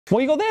What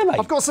you got there, mate?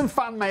 I've got some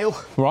fan mail.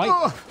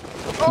 Right.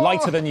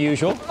 Lighter than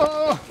usual. It's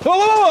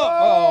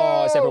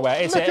everywhere.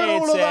 It's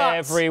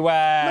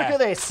everywhere. Look at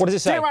this. What does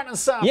it say? Dear Ant and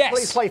Sav, yes.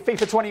 please play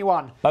FIFA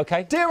 21.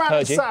 Okay. Dear Ant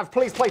and Sav,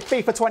 please play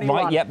FIFA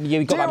 21. Right, yep,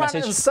 you got Dear that message.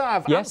 Ant and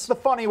Sav, yes. Ant's the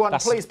funny one,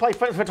 please play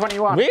FIFA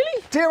 21.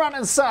 Really? Dear Ant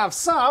and Sav,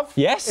 Sav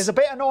yes. is a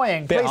bit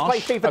annoying. Bit please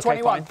harsh. play FIFA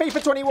 21. Fine.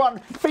 FIFA 21.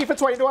 FIFA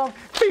 21.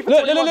 FIFA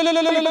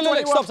 21.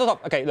 Look,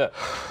 stop. Okay, look.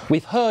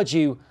 We've heard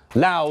you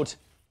loud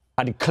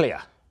and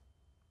clear.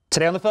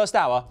 Today on the first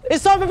hour,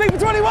 it's time for FIFA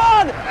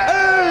 21!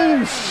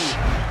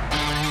 Oosh!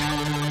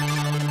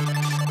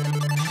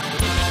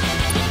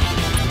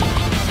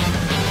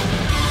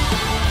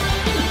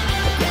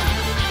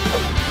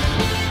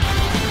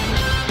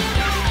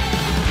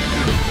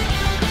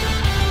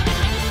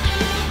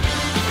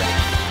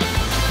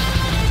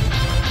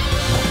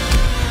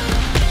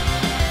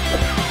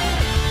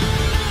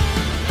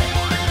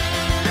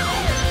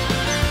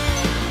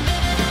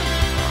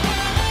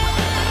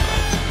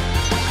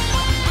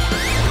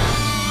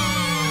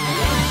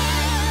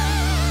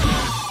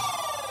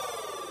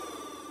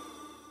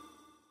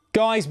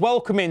 Guys,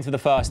 welcome into the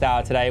first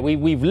hour today.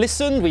 We've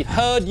listened, we've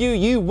heard you.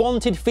 You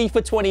wanted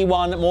FIFA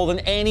 21 more than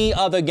any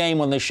other game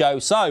on the show.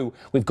 So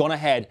we've gone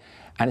ahead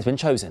and it's been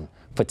chosen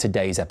for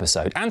today's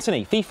episode.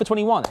 Anthony, FIFA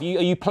 21, have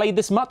you played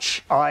this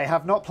much? I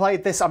have not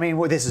played this. I mean,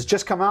 this has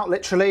just come out,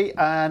 literally,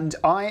 and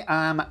I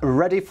am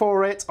ready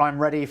for it. I'm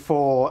ready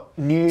for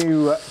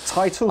new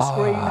title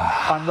screen.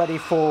 I'm ready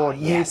for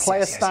new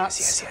player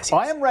stats.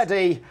 I am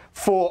ready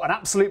for an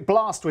absolute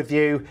blast with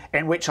you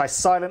in which I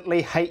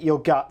silently hate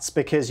your guts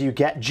because you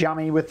get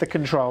jammy with the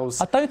controls.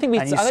 I don't think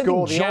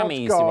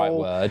jammy is the right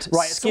word.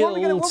 Right, so what are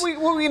we going to do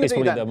then? It's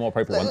probably the more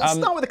appropriate one. Let's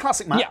start with the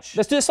classic match. Yeah,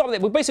 let's do start with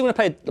it. We're basically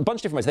going to play a bunch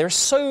of different modes. There are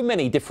so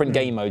many different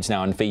game modes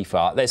now in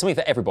FIFA. There's something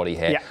for everybody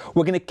here. Yeah.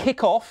 We're going to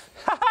kick off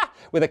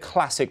with a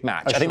classic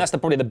match. I think that's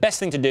probably the best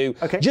thing to do.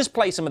 Okay. Just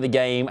play some of the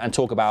game and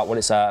talk about what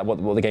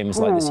the game is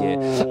like this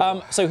year.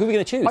 So who are we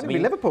going to choose? I'm going to be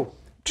Liverpool.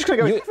 Just going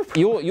to go with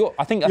Liverpool.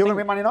 I think you're going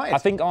to be Man United. I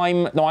think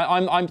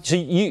so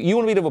you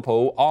want to be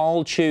Liverpool.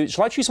 I'll choose.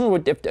 Shall I choose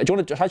someone?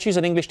 Shall I choose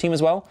an English team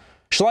as well?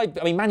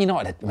 Man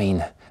United,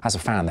 as a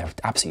fan, they're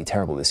absolutely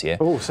terrible this year.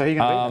 Oh, so you're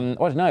going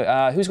to I don't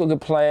know. Who's got good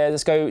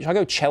players? Shall I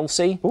go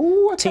Chelsea?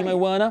 Ooh, okay. Timo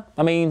Werner?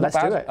 Let's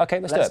do it. Okay,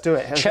 let's do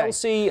it. Okay.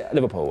 Chelsea,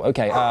 Liverpool.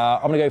 Okay,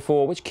 I'm going to go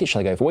for, which kit shall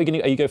I go for? Are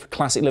you go for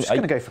classic? I'm just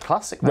going to go for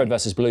classic, mate. Red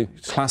versus blue.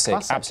 Classic.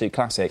 Absolute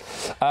classic.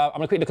 I'm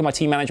going to quick look at my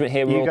team management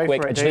here real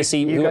quick. I'm just going to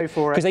see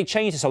because they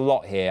changed this a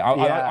lot here.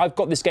 I've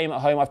got this game at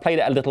home. I've played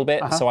it a little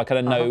bit, so I kind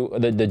of know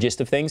the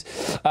gist of things.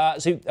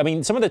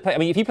 Some of the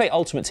if you play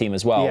Ultimate Team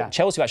as well,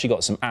 Chelsea have actually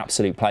got some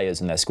absolute players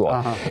in their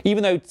squad.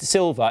 Even though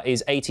Silva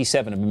is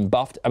 87 and been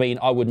buffed,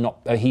 I would not.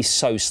 He's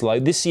so slow.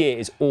 This year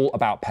is all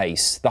about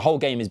pace. The whole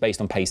game is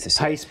based on pace this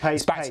year.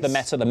 It's back to the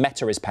meta. The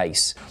meta is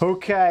pace.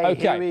 Okay.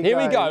 Here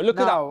we go. Look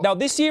at that. Now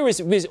this year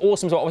is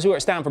awesome. Obviously we're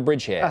at Stamford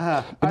Bridge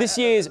here, but this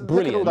year is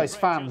brilliant. Look at all those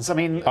fans.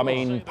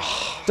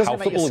 How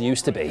football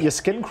used to be. Your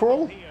skin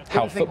crawl?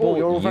 How football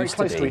you're all very used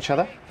close to to each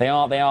other. They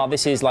are.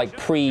 This is like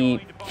pre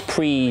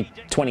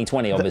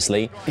 2020,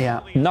 obviously.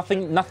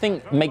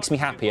 Nothing makes me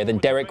happier than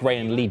Derek Gray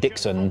and Lee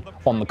Dixon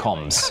on the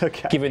comms,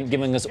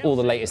 giving us all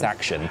the latest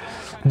action.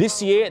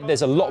 This year,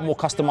 there's a lot more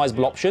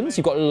customizable options.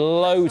 You've got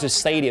loads of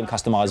stadium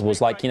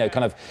customizables, like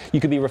you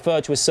could be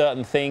referred to as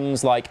certain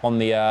things, like on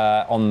the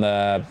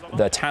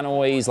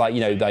tannoys, like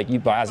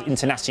as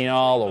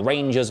International or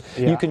Rangers.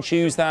 You can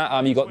choose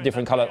that. You've got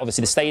different colour.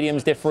 Obviously, the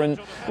stadium's different.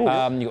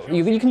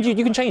 You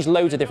can change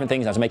loads of different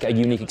things now to make it a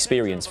unique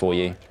experience for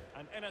you.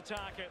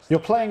 You're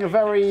playing a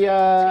very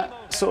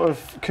sort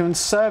of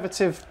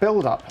conservative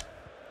build-up.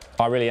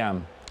 I really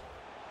am.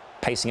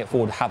 Pacing it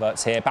forward,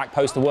 Havertz here. Back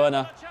post to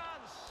Werner.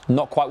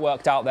 Not quite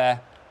worked out there.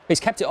 He's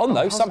kept it on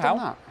though,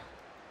 somehow.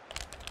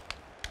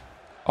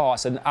 Oh,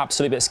 it's an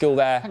absolute bit of skill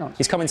there. Hang on.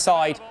 He's come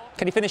inside.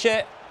 Can he finish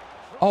it?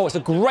 Oh, it's a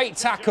great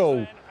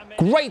tackle.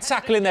 Great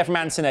tackle in there from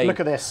Anthony. Look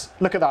at this.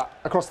 Look at that.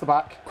 Across the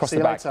back. Across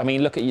the back.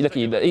 Look at you.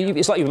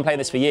 It's like you've been playing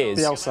this for years.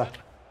 Bielsa.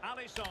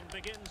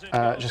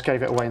 Just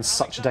gave it away in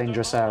such a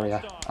dangerous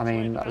area.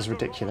 That was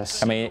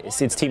ridiculous.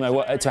 It's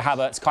Timo to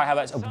Havertz. Kai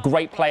Havertz, a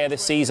great player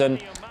this season.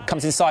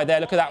 Comes inside there.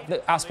 Look at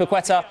that.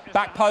 Aspilicueta.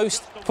 Back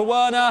post for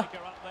Werner.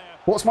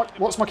 What's my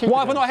keeper?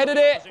 Why have I not headed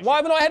it? Why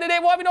have I not headed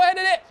it?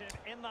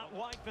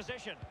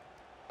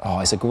 Oh,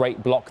 it's a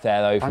great block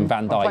there though from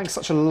Van Dijk. I'm playing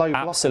such a low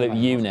block. Absolute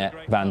unit,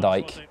 Van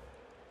Dijk.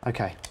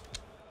 Okay.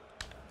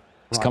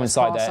 He's come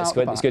inside there. It's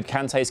good. It's good.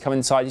 Kante's come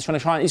inside. He's trying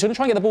to try and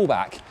get the ball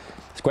back.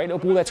 It's a great little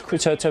ball there to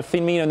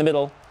Firmino in the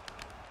middle.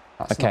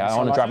 Okay, I don't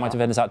want to drag my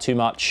defenders out too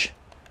much.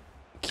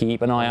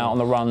 Keep an eye out on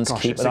the runs.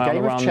 Keep an eye on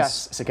the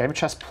runs. It's a game of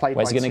chess played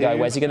by two.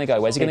 Where's he going to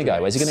go? Where's he going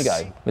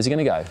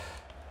to go?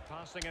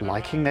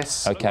 Liking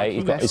this. Okay,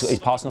 he's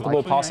passing off the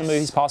ball, passing, move.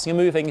 He's passing and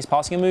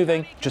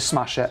moving. Just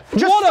smash it.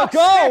 What a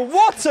goal!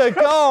 What a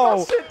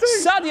goal!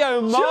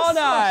 Sadio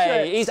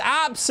Mane. He's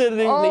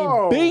absolutely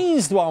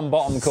beansed one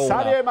bottom corner.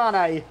 Sadio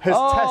Mane has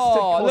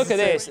tested positive look at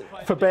this.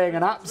 for being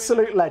an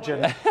absolute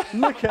legend.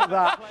 Look at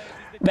that.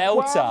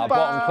 Belter,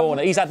 bottom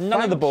corner. He's had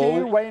none of the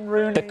ball. Wayne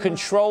Rooney. The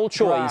control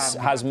choice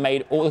has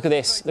made. Oh, look at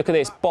this. Look at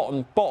this.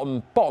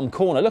 Bottom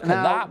corner. Look at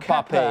that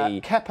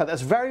puppy. Kepa,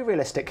 that's very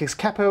realistic because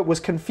Kepa was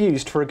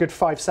confused for a good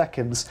 5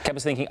 seconds.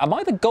 Kepa's thinking, am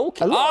I the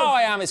goalkeeper? Oh,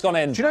 I am. It's gone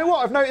in. Do you know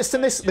what I've noticed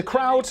in this? The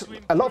crowd,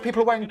 a lot of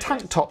people are wearing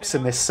tank tops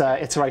in this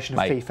iteration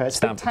of FIFA. It's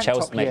been tank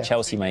top year.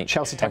 Chelsea, mate.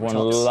 Chelsea tank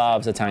Everyone tops.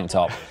 loves a tank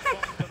top.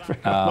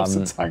 Loves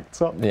a tank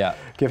top. Yeah.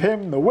 Give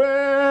him the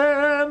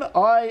win.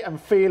 I am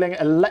feeling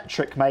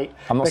electric, mate.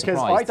 I'm not because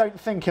surprised. I don't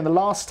think in the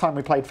last time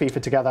we played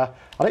FIFA together,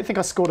 I don't think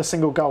I scored a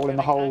single goal in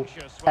the whole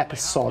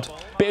episode.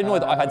 Bit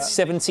annoyed that I've had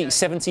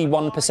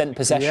 71%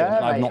 possession Yeah,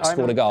 and I've not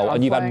scored a goal,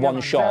 and you've had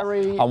one shot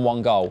and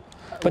one goal.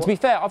 But to be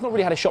fair, I've not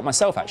really had a shot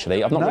myself.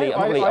 Actually,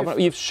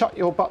 You've shut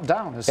your butt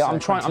down. Yeah, I'm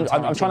trying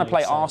to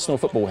play Arsenal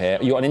football here.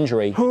 You got an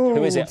injury.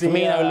 Who is it? Dear.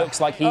 Firmino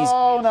looks like he's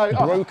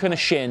broken a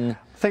shin.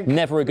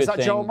 Never a good thing.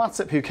 Is that Joel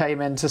Matip who came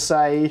in to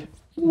say,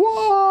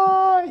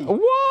 why?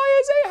 Why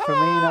is he hurt?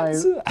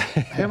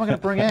 Firmino. Who am I going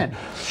to bring in?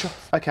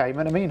 Okay,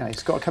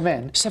 Minamino's got to come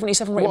in.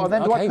 77 rating. What,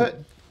 and then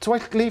do I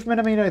leave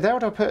Minamino there,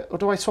 or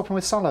do I swap him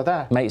with Salah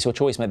there? Mate, it's your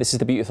choice, mate. This is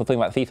the beautiful thing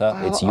about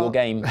FIFA. It's your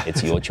game.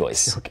 It's your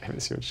choice. It's your game.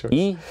 It's your choice.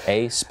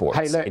 EA Sports.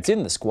 Hey, look. It's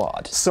in the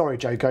squad. Sorry,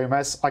 Joe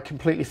Gomez. I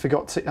completely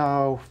forgot to.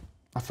 Oh,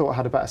 I thought I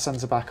had a better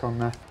centre back on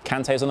there.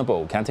 Kante's on the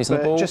ball. Kante's on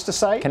the ball. Just to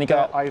say, can he go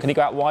out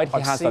wide?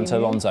 He has done to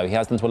Alonso. He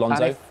has done to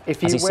Alonso. If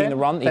has you he seen the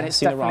run? He has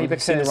seen the run.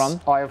 Because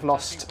I have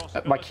lost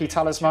my key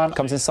talisman.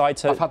 Comes inside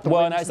to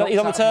Werner. He's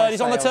on the turn.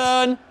 He's on the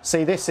turn.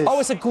 See, this is. Oh,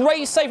 it's a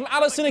great save from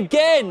Alisson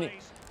again.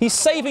 He's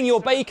saving your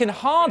bacon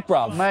hard,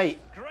 bruv. Mate,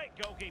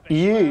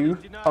 you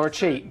are a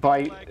cheat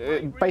by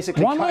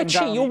basically cutting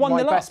down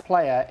my best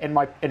player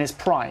in his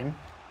prime.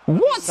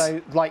 What?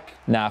 So, like,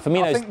 nah,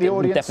 Firmino's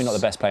definitely not the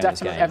best player in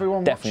this game.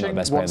 Everyone watching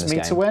wants me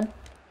to win.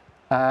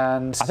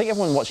 And I think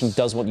everyone watching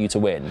does want you to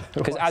win,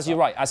 because as you're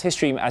right, as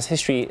history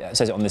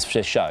says it on this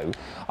show,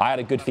 I had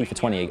a good FIFA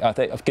 20, a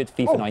good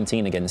FIFA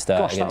 19 against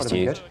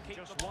you.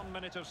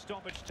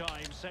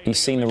 He's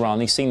seen the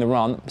run. He's seen the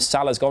run.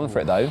 Salah's gone for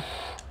it though.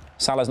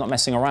 Salah's not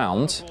messing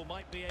around.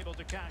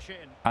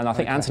 And I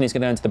think Anthony's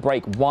going to go into the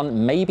break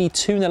 1, maybe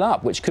 2-0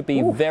 up, which could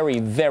be very,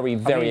 very,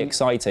 very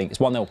exciting. It's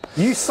 1-0.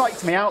 You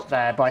psyched me out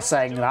there by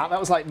saying that. That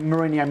was like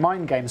Mourinho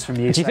mind games from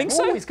you. Do you think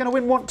so? He's going to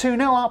win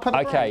 2-0 up at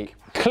the break.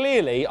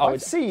 Clearly, I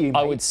would say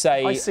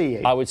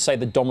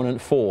the dominant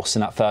force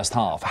in that first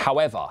half.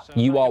 However,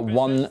 you are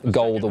 1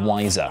 goal the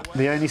wiser.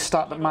 The only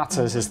stat that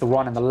matters is the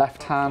one in the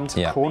left-hand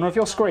corner of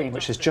your screen,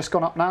 which has just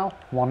gone up now.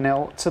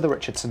 1-0 to the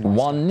Richardson.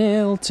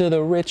 1-0 to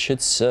the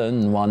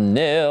Richardson.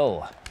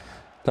 1-0.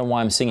 I don't know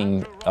why I'm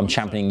singing, I'm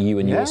championing you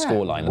and your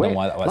scoreline. I don't know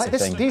why that's a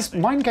thing. These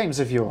mind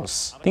games of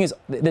yours. The thing is,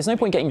 there's no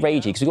point getting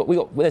ragey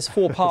because there's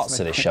 4 parts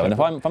to this show, and if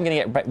I'm going to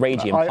get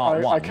ragey in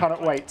part 1, I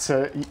cannot wait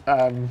to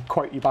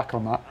quote you back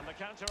on that.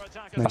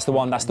 That's the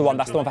one. That's the one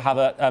for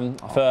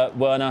Havertz, for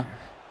Werner.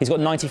 He's got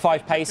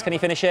 95 pace. Can he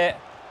finish it?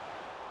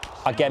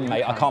 Again,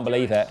 mate, I can't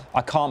believe it.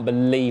 I can't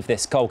believe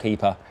this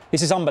goalkeeper.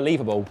 This is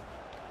unbelievable.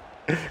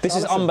 This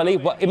is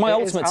unbelievable. In my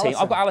ultimate team,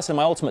 I've got Alisson in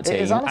my ultimate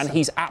team, and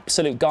he's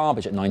absolute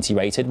garbage at 90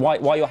 rated.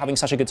 Why you're having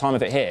such a good time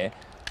of it here?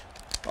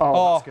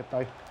 Oh, that's good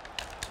though.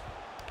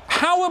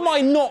 How am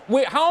I not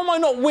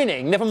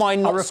winning? Never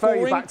mind not scoring.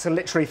 I refer you back to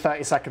literally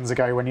 30 seconds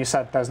ago when you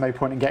said there's no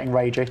point in getting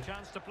ragey.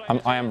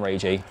 I am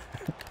ragey.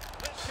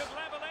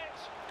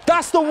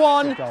 That's the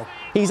one.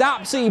 He's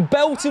absolutely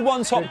belted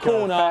one top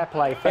corner. Fair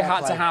play. It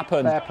had to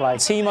happen. Fair play.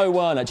 Timo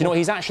Werner. Do you know what?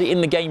 He's actually in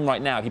the game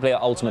right now. If you play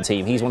that Ultimate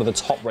Team, he's one of the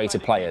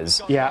top-rated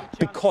players. Yeah.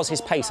 Because his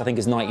pace, I think,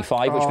 is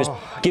 95, which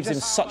gives him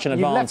such an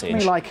advantage. You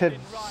left me like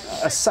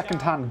a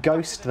second-hand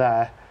ghost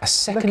there. A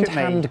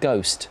second-hand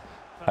ghost.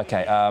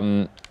 Okay.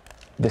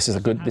 This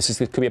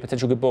could be a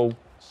potential good ball.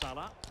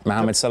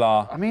 Mohamed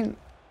Salah. I mean,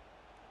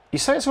 you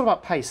say it's all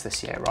about pace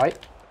this year, right?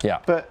 Yeah.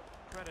 But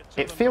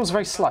it feels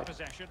very slow.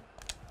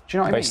 Do you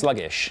know what I mean? Very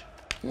sluggish.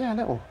 Yeah, a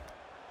little.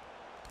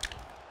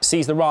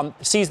 Sees the run,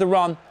 sees the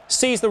run,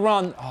 sees the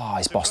run. Oh,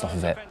 he's bossed off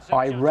of it.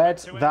 I read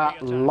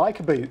that like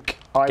a book.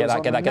 I was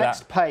on the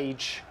next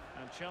page,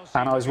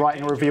 and I was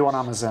writing a review on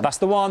Amazon. That's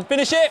the one.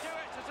 Finish it.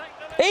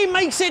 He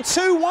makes it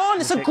 2-1.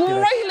 It's a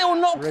great little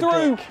knock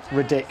through.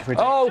 Ridiculous.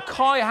 Oh,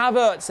 Kai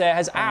Havertz there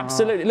has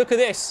absolutely. Look at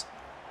this.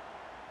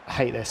 I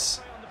hate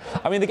this.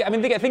 I mean,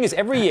 the thing is,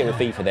 every year with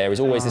FIFA, there's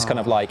always this kind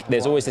of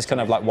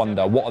like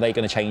wonder, what are they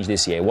going to change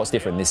this year? What's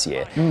different this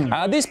year?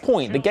 At this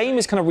point, the game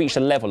has kind of reached a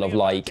level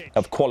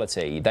of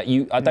quality that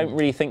I don't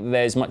really think that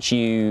there's much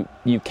you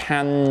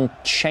can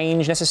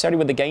change necessarily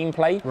with the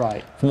gameplay.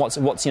 Right. From what's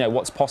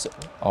possible.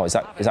 Oh, is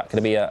that going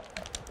to be a?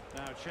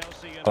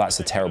 Oh, that's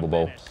a terrible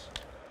ball.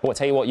 Well, I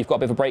tell you what, you've got a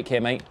bit of a break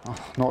here, mate.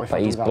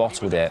 But he's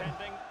bottled it.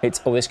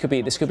 This could be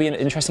an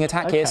interesting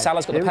attack here.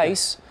 Salah's got the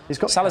pace.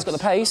 Salah's got the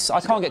pace.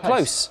 I can't get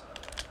close.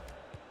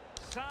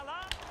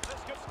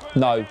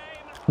 No.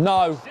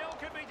 No.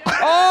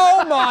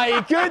 Oh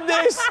my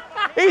goodness!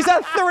 He's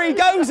had 3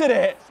 goes at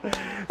it!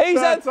 He's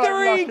had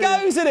 3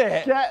 goes at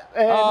it! Get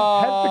in, head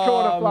the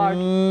corner flag.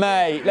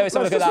 Mate, let's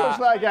have a look at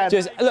that.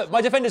 Again. Look,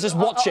 my defender's just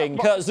watching.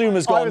 Kurt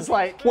Zuma's gone. I was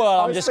like,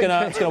 well, I'm just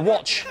gonna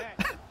watch.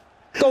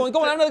 Go on,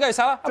 have another go,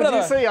 Salah. Did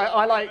you see?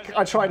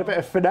 I tried a bit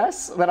of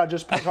finesse, then I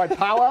just tried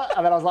power,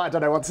 and then I was like, I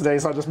don't know what to do,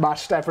 so I just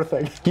mashed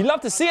everything. You love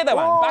to see it though,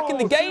 man. Back in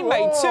the game,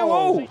 mate.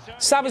 2-2.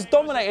 Sav has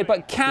dominated,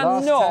 but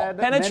cannot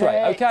penetrate.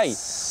 Minutes. Okay,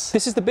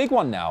 this is the big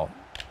one now.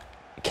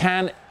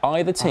 Can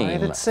either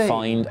team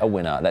find a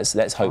winner?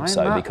 Let's hope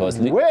so, because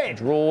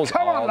draws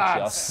are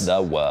just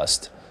the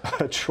worst.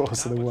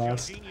 Draws are the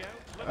worst.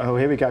 Oh,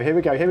 here we go.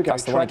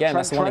 That's the one again.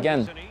 That's the one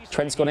again.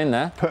 Trent's gone in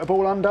there. Put a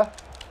ball under.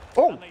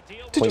 Oh,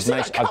 did you see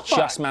that I've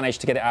just managed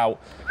to get it out.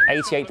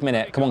 88th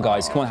minute. Come on,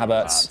 guys. Come on,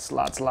 Havertz.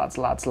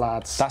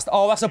 Lads. That's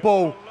a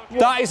ball.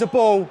 That is a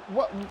ball.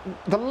 What?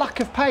 The lack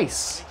of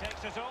pace.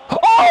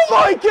 Oh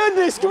my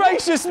goodness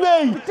gracious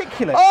me!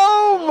 Ridiculous.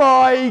 Oh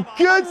my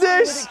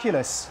goodness!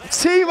 Ridiculous.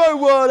 Timo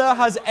Werner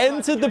has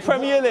entered the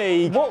Premier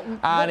League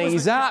and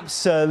he's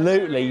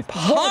absolutely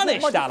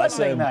punished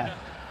Alisson.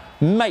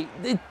 Mate,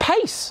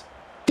 pace.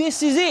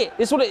 This is it.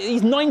 This is what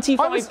he's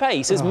 95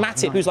 pace. There's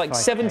Matip, who's like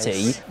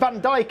 70. Van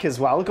Dijk as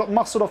well got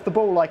muscled off the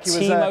ball like he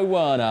was Timo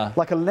Werner,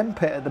 like a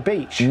limpet at the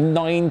beach.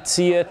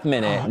 90th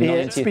minute.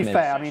 90th to be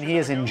fair, I mean he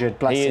is injured.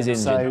 Bless he him, is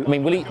injured. So. I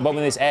mean, when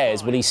this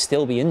airs, will he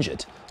still be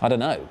injured? I don't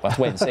know. We'll have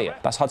to wait and see it.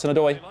 That's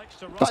Hudson-Odoi.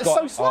 That's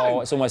so slow.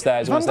 Oh, it's almost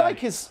there. Van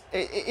Dijk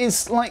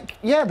is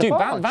like the dude.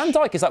 Van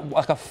Dijk is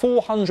like a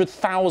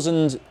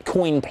 400,000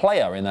 coin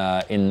player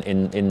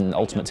in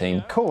Ultimate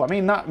Team. Cool. I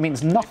mean that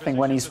means nothing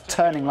when he's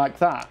turning like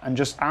that and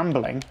just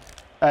ambling,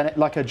 and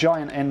like a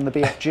giant in the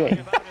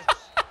BFG,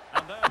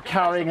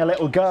 carrying a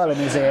little girl in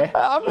his ear.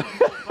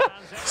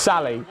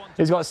 Sally.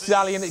 He's got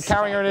Sally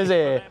carrying her in his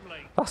ear.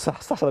 That's how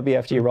the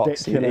BFG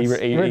rocks.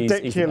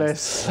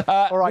 Ridiculous.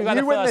 All right,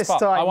 you win this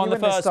time. I won the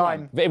first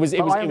time. I'm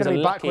going to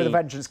be back with a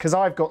vengeance because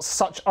I've got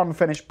such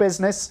unfinished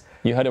business.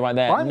 You heard it right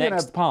there.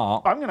 Next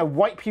part. I'm going to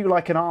wipe you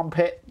like an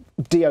armpit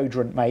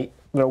deodorant, mate.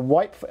 I'm going to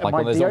wipe my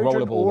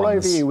deodorant all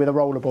over you with a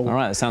rollerball. All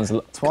right, that sounds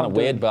kind of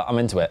weird, but I'm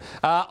into it.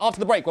 After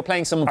the break, we're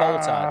playing some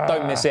Volta.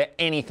 Don't miss it.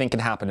 Anything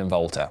can happen in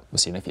Volta. We'll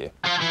see you in a few.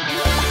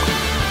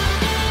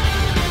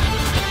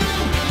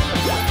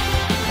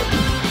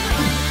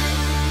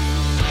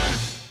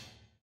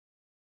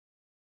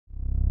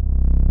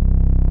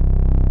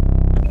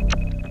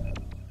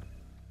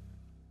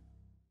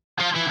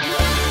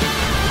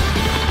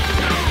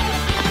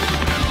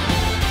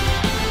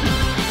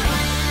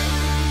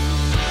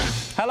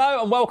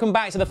 Hello and welcome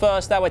back to the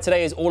first hour.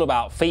 Today is all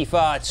about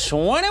FIFA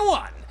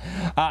 21.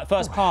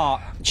 First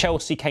part,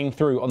 Chelsea came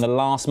through on the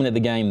last minute of the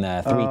game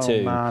there,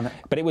 3-2. Man.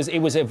 But it was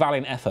a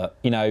valiant effort.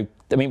 You know,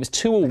 I mean, it was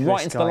 2-2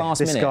 right into the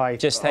last minute. Guy,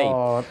 just hey,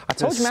 I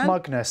told you, man.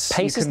 Smugness.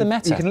 Pace is the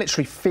meta. You can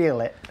literally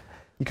feel it.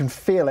 You can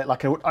feel it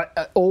like an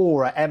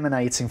aura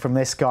emanating from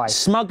this guy.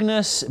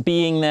 Smugness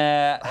being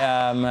there,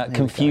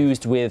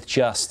 confused with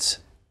just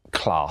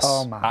class.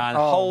 Oh man. And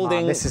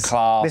holding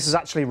class. This is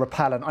actually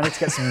repellent. I need to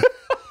get some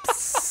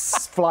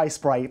fly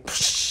spray.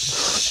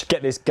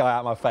 Get this guy out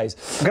of my face.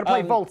 I'm going to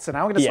play Volta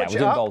now. I'm going to switch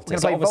it up. Volta.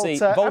 So obviously,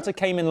 Volta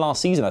came in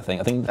last season, I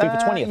think. I think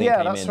FIFA 20,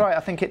 yeah, that's right. I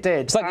think it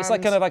did. It's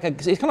like kind of like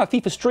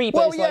FIFA Street.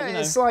 Well, but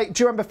it's like,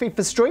 do you remember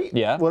FIFA Street?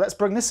 Yeah. Well, let's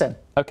bring this in.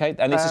 Okay,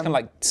 and this is kind of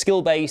like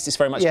skill-based. It's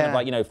very much kind of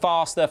like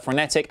faster,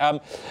 frenetic.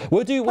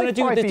 Let's do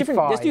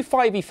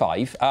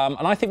 5v5,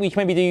 and I think we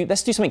can maybe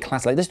let's do something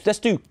classic. Let's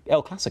do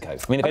El Clasico.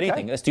 I mean, if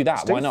anything, let's do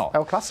that. Why not?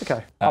 El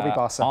Clasico. I'll be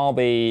Barca. I'll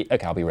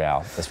be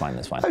Real. That's fine.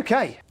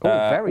 Okay.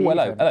 Very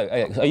hello.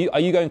 Okay. Are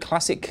you going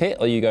classic kit,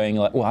 or are you going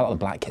like? Well, I like the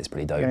black kit's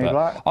pretty dope.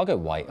 But I'll go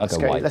white. I'll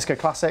go white. Let's go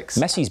classics.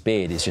 Messi's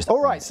beard is just.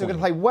 All right. So we're going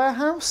to play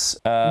Warehouse,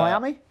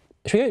 Miami.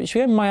 Should we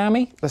go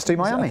Miami? Let's do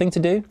Miami. Is that a thing to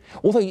do?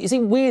 Although, is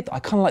it weird? I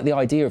kind of like the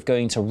idea of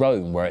going to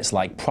Rome, where it's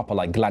like proper,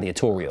 like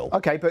gladiatorial.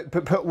 Okay, but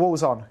put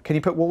walls on. Can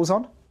you put walls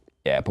on?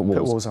 Yeah, put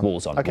walls on.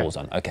 Walls on.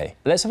 Okay.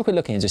 Let's have a quick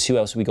look here and just see who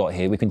else we got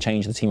here. We can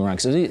change the team around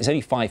because it's only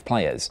 5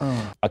 players.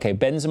 Okay,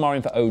 Benzema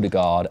in for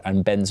Odegaard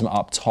and Benzema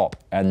up top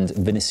and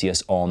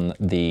Vinicius on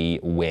the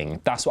wing.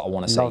 That's what I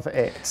want to see. Love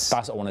it. That's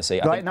what I want to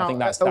see. I think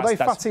that's although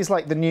Fatty's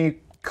like the new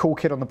cool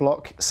kid on the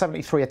block,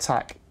 73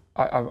 attack.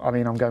 I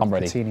mean, I'm going for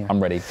Coutinho.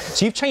 I'm ready.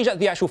 So you've changed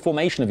the actual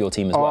formation of your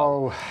team as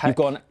well. You've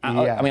gone.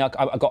 Yeah. I mean,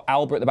 I've got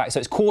Alba at the back. So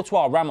it's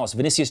Courtois, Ramos,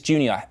 Vinicius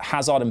Junior,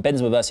 Hazard, and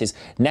Benzema versus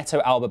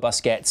Neto, Alba,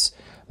 Busquets,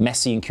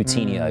 Messi, and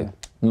Coutinho.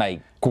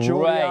 Mate, great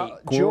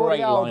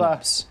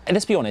lineups. And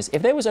let's be honest,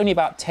 if there was only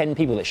about 10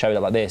 people that showed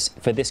up like this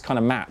for this kind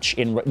of match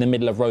in the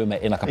middle of Roma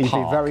in like a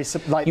park,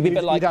 you'd be a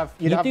bit like,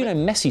 you do know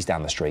Messi's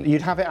down the street.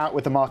 You'd have it out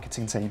with the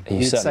marketing team.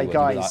 You'd say,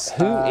 guys,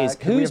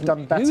 who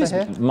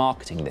is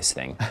marketing this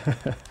thing?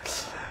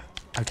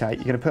 Okay,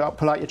 you're going to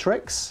pull out your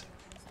tricks.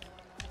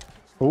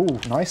 Oh,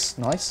 nice.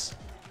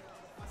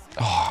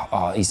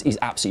 Oh, he's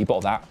absolutely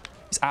bottled that.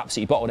 He's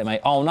absolutely bottled it,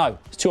 mate. Oh no,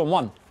 it's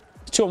 2-on-1.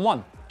 It's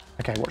 2-on-1.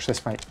 Okay, watch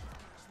this, mate.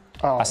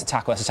 Oh. That's a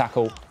tackle.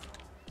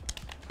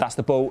 That's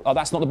the ball. Oh,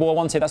 that's not the ball I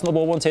wanted.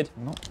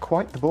 Not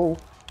quite the ball.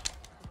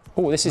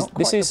 Oh, this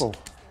is.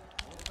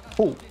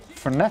 Oh,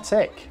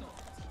 frenetic.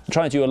 I'm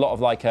trying to do a lot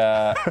of like.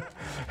 Well,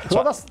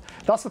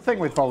 that's the thing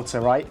with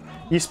Volta, right?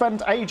 You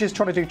spend ages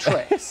trying to do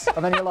tricks,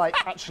 and then you're like,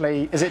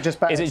 actually, is it just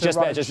better?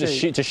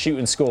 To shoot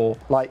and score?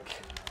 Like.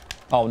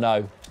 Oh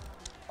no.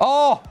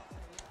 Oh.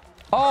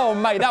 Oh,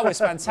 mate, that was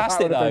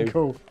fantastic, that though. Been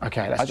cool.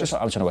 Okay, I'm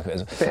trying to work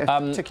with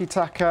this.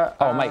 Tiki-taka.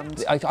 Oh,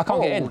 mate, I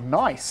can't get in.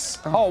 Nice.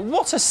 Oh,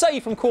 what a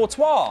save from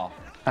Courtois.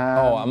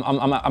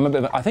 I'm a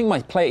bit. I think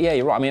my play. Yeah,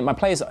 you're right. I mean, my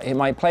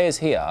players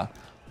here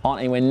aren't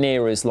anywhere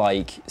near as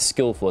like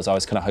skillful as I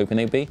was kind of hoping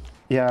they'd be.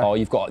 Yeah. Oh,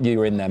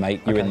 you're in there,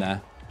 mate. You're in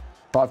there.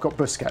 But I've got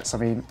Busquets. I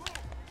mean.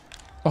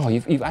 Oh,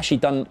 you've actually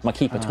done my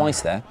keeper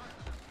twice there,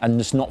 and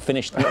just not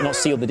finished, not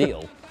sealed the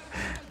deal.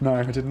 No,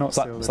 I did not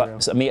seal the deal.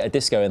 It's like me at a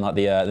disco in like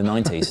the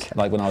 90s, okay.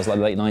 Like when I was like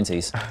late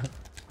 90s.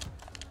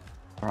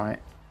 Right,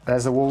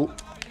 there's the wall.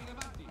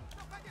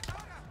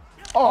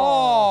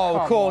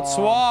 Oh,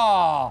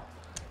 Courtois!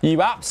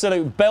 You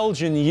absolute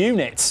Belgian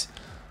unit.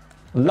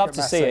 Love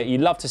to see it. You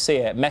love to see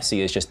it. Messi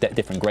is just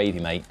different gravy,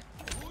 mate.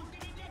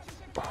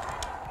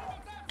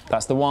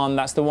 That's the one.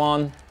 That's the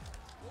one.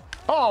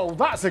 Oh,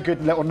 that's a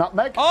good little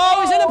nutmeg.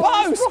 Oh, he's in the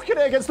post! He's rocking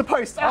it against the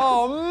post.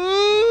 Oh,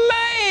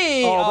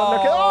 mate! Oh, but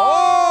look at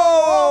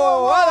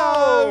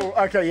hello!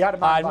 Okay, you had a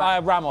man back. I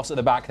had Ramos at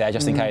the back there,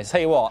 just in case. Tell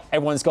you what,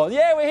 everyone's gone,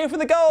 yeah, we're here for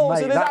the goals,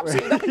 Mate, so there's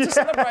absolutely nothing to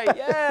celebrate,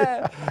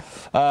 yeah.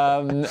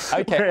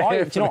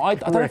 Okay, do you know, I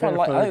don't know if I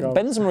like,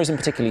 Benzema isn't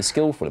particularly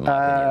skillful in my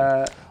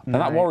opinion. And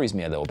that worries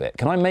me a little bit.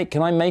 Can I make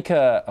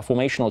a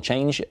formational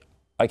change?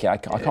 Okay, I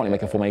can't really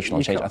make a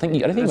formational change. I don't think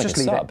you make a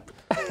sub.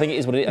 I think it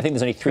is what it is. I think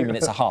there's only 3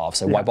 minutes a half,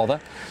 so why bother?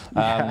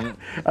 And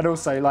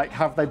also, like,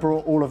 have they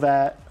brought all of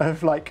their,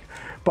 like,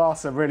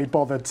 Barca really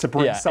bothered to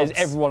bring subs is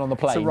everyone on the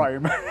plane to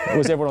Rome?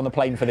 Was everyone on the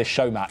plane for this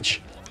show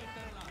match?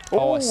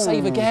 Oh, a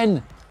save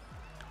again.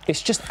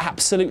 It's just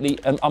absolutely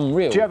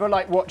unreal. Do you ever,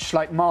 like, watch,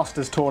 like,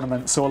 Masters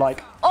tournaments or,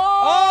 like,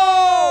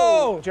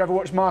 oh! Do you ever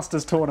watch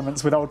Masters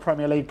tournaments with old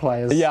Premier League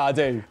players? Yeah, I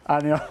do.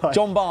 And you're like,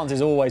 John Barnes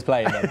is always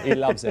playing them. He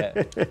loves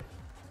it.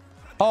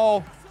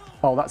 Oh,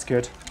 that's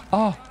good.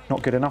 Oh,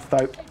 not good enough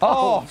though.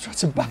 Oh, tried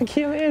to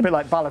backheel in. A bit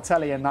like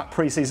Balotelli in that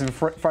pre-season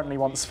friendly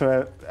once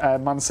for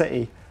Man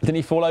City. Didn't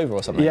he fall over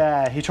or something?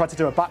 Yeah, he tried to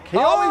do a back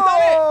heel. Oh, he's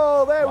done it!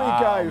 Oh, there we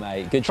go.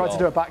 Mate, good tried job.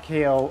 to do a back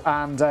heel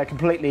and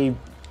completely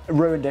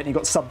ruined it. And he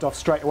got subbed off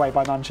straight away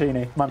by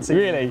Mancini.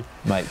 Really?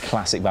 Mate,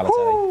 classic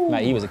Balotelli.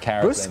 Mate, he was a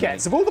character.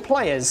 Busquets, of all the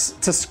players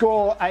to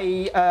score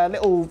a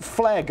little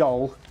flair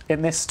goal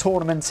in this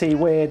tournamenty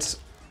weird.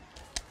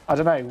 I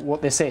don't know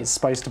what this is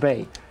supposed to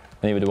be.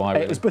 Neither do I.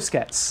 Really. It was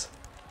Busquets.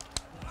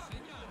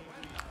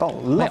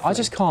 Oh, mate, I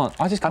just can't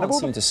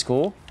seem to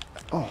score.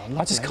 Oh,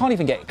 I just can't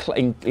even get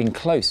in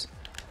close.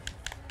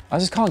 I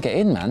just can't get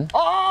in, man.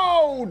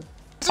 Oh,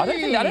 I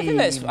don't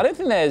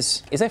think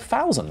there's. Is there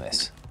fouls on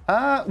this?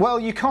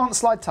 Well, you can't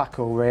slide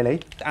tackle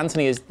really.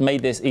 Anthony has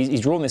made this. He's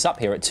drawn this up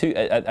here at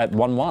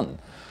 1-1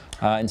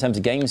 in terms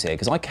of games here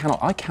because I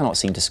cannot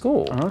seem to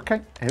score.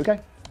 Okay, here we go.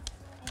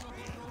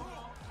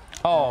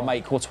 Oh,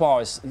 mate, Courtois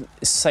has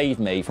saved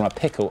me from a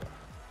pickle.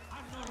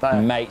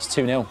 Mate, it's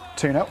 2-0.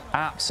 2-0.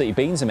 Absolutely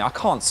beans in me. I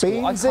can't score.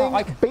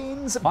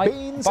 Beans.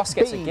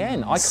 Busquets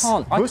again. I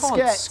can't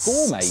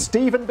score, mate.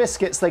 Steven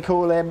Biscuits, they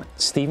call him.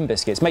 Steven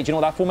Biscuits. Mate, do you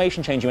know what that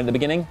formation change you went at the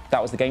beginning?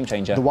 That was the game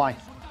changer. The Y.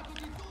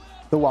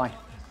 The Y.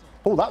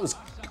 Oh, that was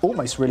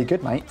almost really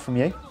good, mate, from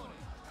you.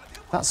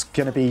 That's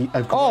going to be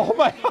a goal. Oh,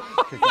 mate.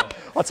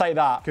 I'll take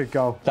that. Good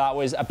goal. That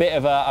was a bit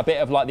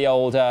of like the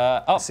old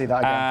up see that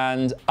again.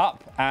 And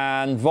up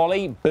and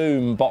volley,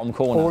 boom, bottom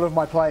corner. All of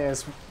my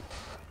players.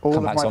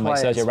 Come back on, mate.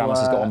 Sergio Ramos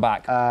has got one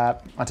back. I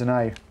don't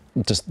know.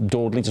 Just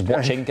dawdling, just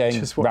watching, going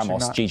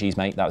Ramos, GG's,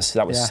 mate. That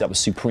was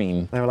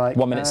supreme. They were like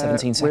 1 minute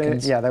 17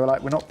 seconds. Yeah, they were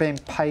like, we're not being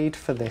paid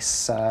for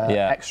this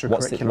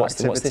extracurricular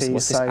activity,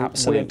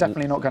 so we're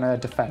definitely not going to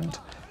defend.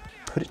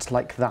 Put it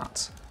like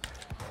that.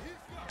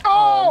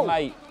 Oh,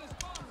 mate.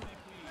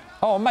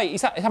 Oh, mate,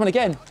 he's having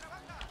again.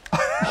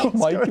 Oh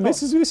my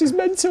goodness, this is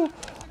mental.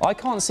 I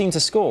can't seem to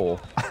score.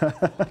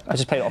 I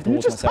just played it off the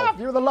wall to myself.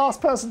 You were the last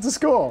person to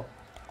score.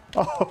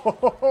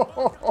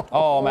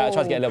 Oh, mate, I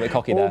tried to get a little bit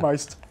cocky there.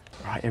 Almost.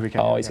 Right, here we go.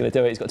 Oh, he's going to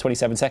do it. He's got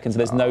 27 seconds, and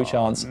there's no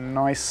chance.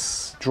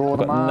 Nice draw.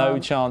 I've got no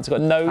chance. I've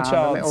got no chance.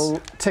 A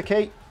little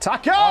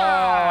tiki-taka.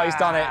 Oh, he's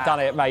done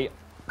it, mate.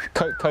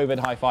 COVID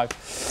high five.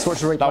 That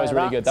was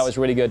really good. That was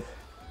really good.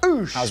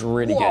 Oosh. That was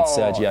really good,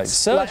 Sergio.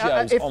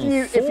 Sergio's on form,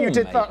 if you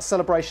did mate. that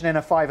celebration in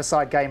a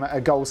five-a-side game at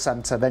a goal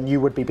centre, then you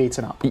would be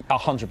beaten up.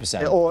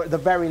 100%. Or at the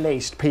very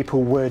least,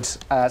 people would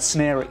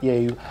sneer at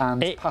you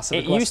and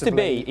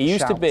passive-aggressively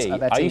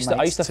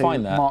I used to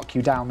find that. Mark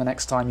you down the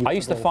next time you. I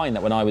used to find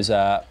that when I was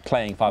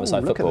playing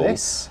five-a-side football. Look at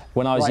this.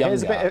 When I was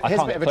younger, I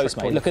can't get close,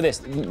 mate. Look at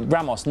this.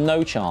 Ramos,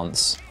 no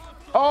chance.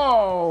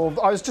 Oh,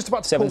 I was just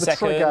about to pull the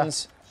trigger. 7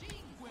 seconds.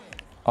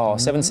 Oh,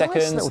 7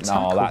 seconds.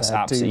 No, that's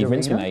absolutely. You've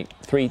rinsed me, mate.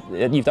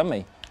 You've done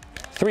me.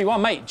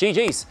 3-1, mate.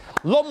 GG's.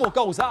 A lot more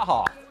goals that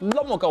half. A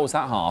lot more goals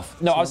that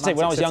half. No, I was saying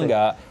when I was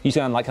younger, you used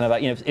to like kind of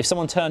like, if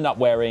someone turned up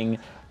wearing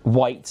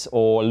white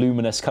or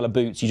luminous colour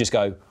boots, you just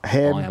go, I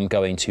am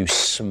going to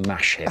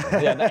smash him.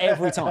 Yeah,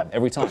 every time.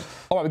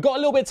 All right, we've got a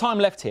little bit of time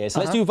left here, so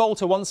let's do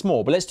Volta once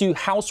more, but let's do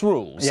house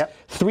rules.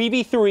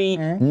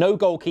 3v3, no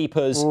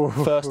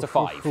goalkeepers, first to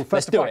 5.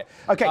 Let's do it.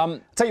 Okay,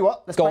 tell you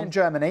what, let's play in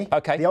Germany.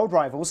 Okay. The old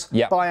rivals,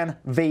 Bayern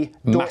v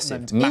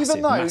Dortmund. Massive,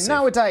 Even though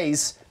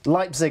nowadays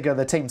Leipzig are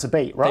the team to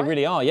beat, right? They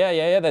really are.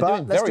 Yeah. They're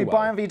doing very well. Let's do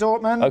Bayern v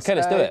Dortmund. Okay,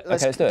 let's do it.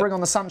 Let's bring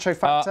on the Sancho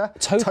factor.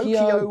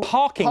 Tokyo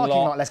parking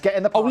lot. Let's get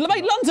in the parking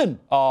lot. London.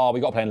 Oh, we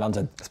got to play in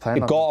London. Let's play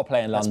in London. We've got to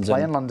play in London. Let's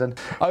play in London.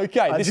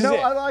 Okay, this is it. Do you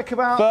know what I like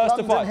about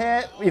London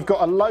here? You've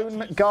got a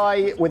lone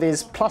guy with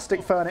his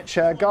plastic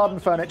furniture, garden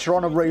furniture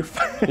on a roof.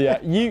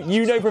 Yeah,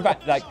 you know for a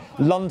fact, like,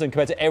 London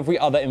compared to every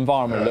other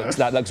environment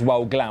looks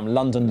well glam.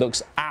 London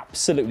looks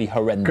absolutely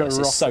horrendous.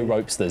 It's so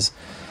ropesters.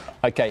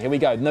 Okay, here we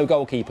go. No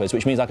goalkeepers,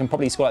 which means I can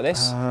probably score like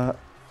this. No,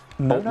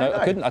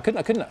 I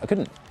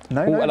couldn't.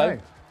 No, hello.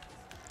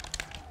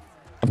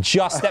 I've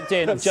just stepped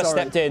in.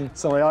 Stepped in.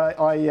 Sorry,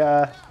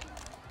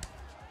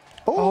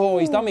 Oh,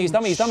 he's done me. I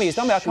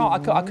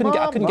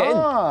couldn't get in.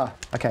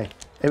 Okay,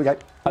 here we go.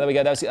 Oh, there we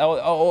go.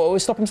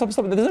 Stop him.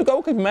 There's no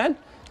goalkeeper, man.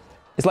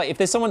 It's like if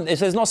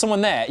there's not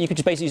someone there, you could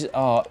just basically just,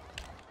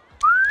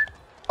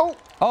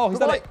 he's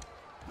done it.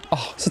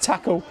 Oh, it's a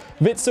tackle.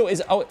 Witzel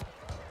is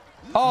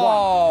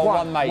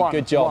one, mate.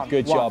 Good job.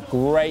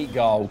 Great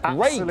goal.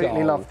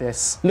 Absolutely love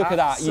this. Look at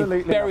that. You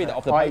buried that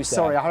off the post.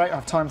 Sorry, I don't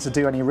have time to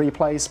do any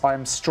replays.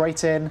 I'm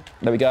straight in.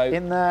 There we go.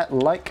 In there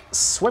like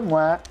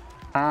swimwear,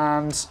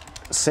 and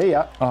see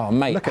ya. Oh,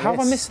 mate, how have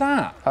I missed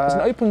that? It's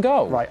an open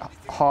goal. Right,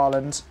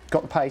 Haaland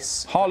got the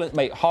pace.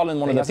 Haaland,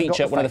 one of the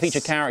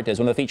featured characters,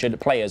 one of the featured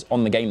players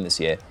on the game this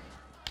year.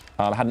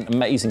 Had an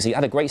amazing season.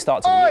 Had a great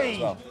start to the year as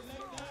well.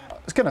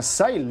 I was going to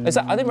say. I didn't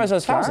realise there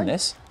was fouls in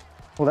this.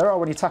 Well, there are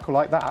when you tackle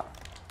like that.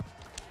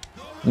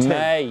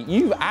 Mate,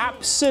 you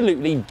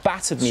absolutely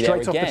battered me there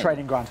again. Straight off the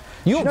training ground.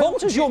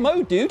 Volta's your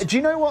mode, dude. Do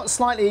you know what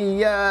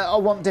slightly I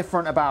want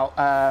different about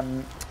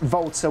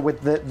Volta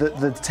with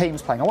the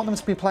teams playing? I want them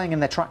to be playing in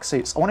their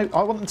tracksuits. I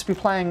want them to be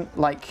playing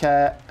like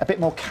a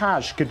bit more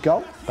cash. Good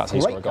goal. That's how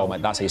you score a goal,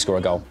 mate. That's how you score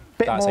a goal.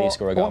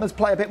 I want them to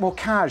play a bit more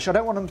cash. I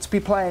don't want them to be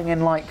playing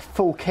in like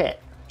full kit.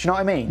 Do you know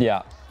what I mean?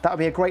 Yeah. That would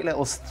be a great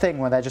little thing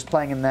where they're just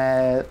playing in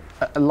their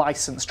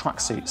licensed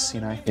tracksuits,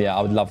 you know. Yeah,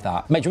 I would love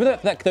that. Mate, do you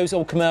remember those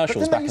old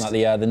commercials back in like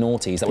the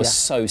noughties that was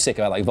so sick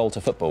about like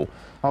Volta football?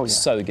 Oh, yeah.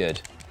 So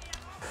good.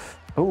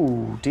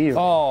 Oh, dear.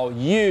 Oh,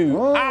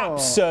 you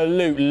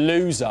absolute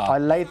loser. I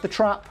laid the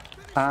trap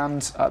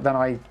and then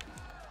I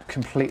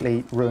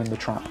completely ruined the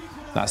trap.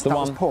 That's the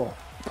one. That was poor.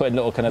 Put a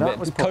little kind of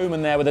bit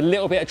Coman there with a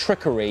little bit of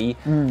trickery.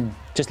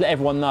 Just let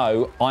everyone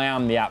know I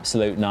am the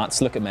absolute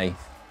nuts. Look at me.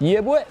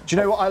 Yeah, boy. Do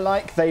you know what I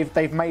like?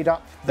 They've made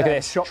up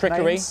their shop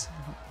names.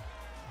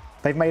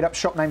 They've made up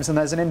shop names, and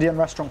there's an Indian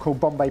restaurant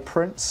called Bombay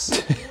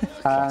Prince,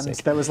 and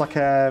there was like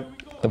the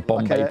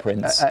Bombay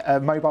Prince, a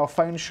mobile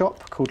phone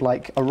shop called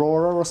like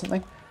Aurora or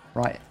something.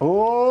 Right.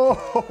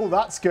 Oh,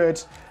 that's good.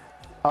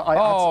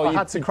 I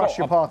had to crash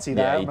your party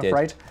there. I'm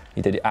afraid.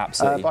 You did it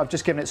absolutely. But I've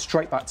just given it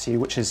straight back to you,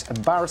 which is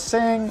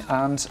embarrassing.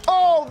 And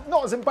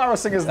not as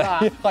embarrassing as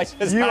that. I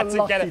just had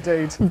to get it,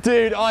 dude.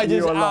 Dude, I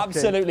just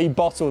absolutely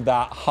bottled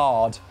that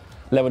hard.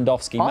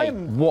 Lewandowski, mate,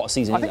 what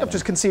season? I think I've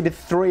just conceded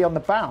 3 on the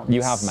bounce.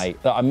 You have, mate.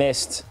 That I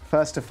missed.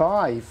 First to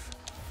 5.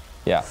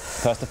 Yeah,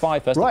 first to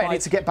 5. First to 5. Right, I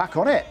need to get back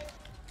on it.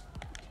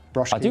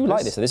 I do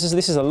like this.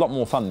 This is a lot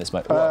more fun. This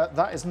mate.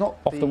 That is not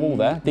off the wall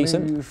there.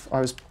 Decent. Move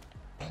I was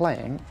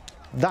playing.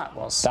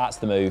 That's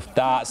the move.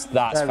 That's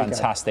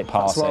fantastic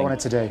passing. That's what I wanted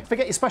to do.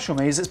 Forget your special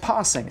moves. It's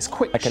passing. It's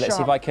quick. Okay, let's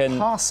see if I can.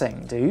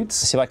 Passing, dudes.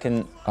 Let's see if I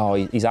can. Oh,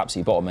 he's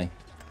absolutely bottomed me.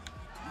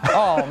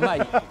 Oh,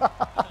 mate.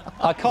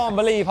 I can't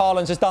believe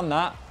Haaland's just done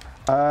that.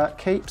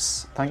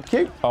 Keeps. Thank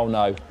you. Oh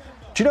no.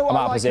 Do you know what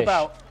I like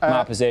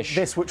about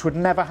this, which would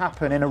never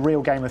happen in a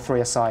real game of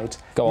 3-a-side?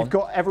 You've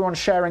got everyone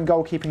sharing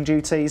goalkeeping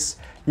duties.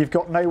 You've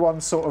got no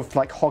one sort of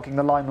like hogging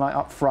the limelight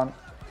up front.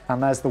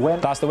 And there's the win.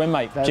 That's the win,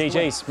 mate.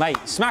 GG's, mate.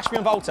 Smash me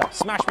on Volta.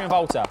 Smash me on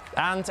Volta.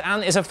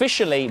 And is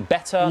officially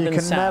better than Sav. You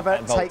can never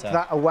take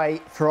that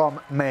away from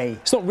me.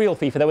 It's not real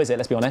FIFA, though, is it?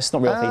 Let's be honest. It's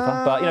not real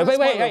FIFA. But you know,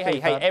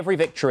 hey. Every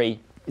victory,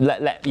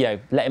 let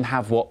him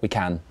have what we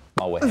can.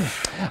 I'll win.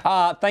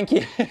 Thank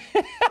you.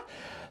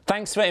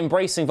 Thanks for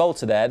embracing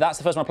Volta there. That's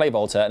the first time I played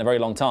Volta in a very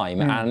long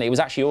time, and it was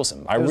actually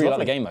awesome. I really like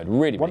the game mode.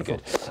 Really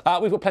good.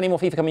 We've got plenty more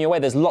FIFA coming your way.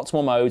 There's lots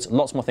more modes,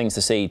 lots more things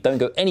to see. Don't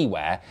go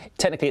anywhere.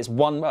 Technically, it's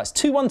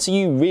 2-1 to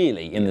you,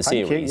 really, in the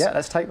series. Thank you. Yeah,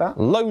 let's take that.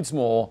 Loads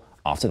more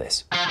after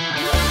this.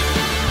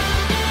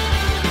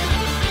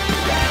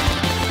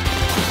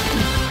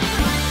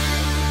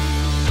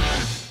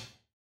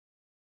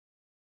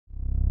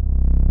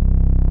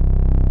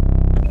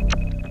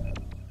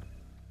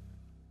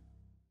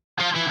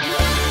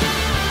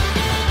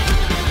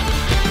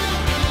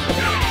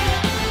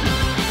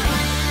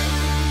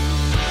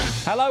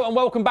 Hello and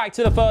welcome back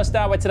to the first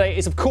hour. Today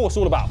is of course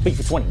all about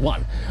FIFA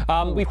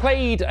 21. We've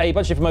played a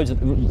bunch of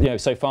different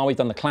modes so far. We've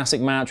done the classic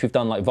match, we've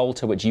done like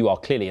Volta, which you are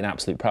clearly an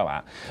absolute pro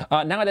at.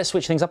 Now let's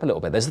switch things up a little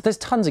bit. There's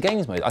tons of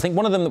games modes. I think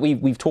one of them that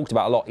we've talked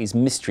about a lot is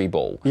Mystery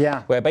Ball.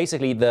 Yeah. Where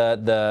basically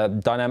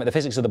the dynamic, the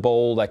physics of the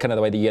ball, like kind of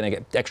the way that you're going to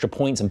get extra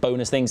points and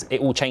bonus things,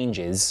 it all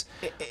changes.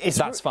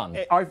 That's fun.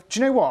 Do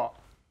you know what?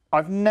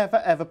 I've never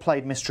ever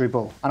played Mystery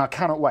Ball and I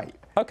cannot wait.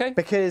 Okay.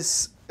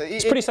 Because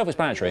It's pretty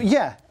self-explanatory.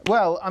 Yeah.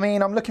 Well, I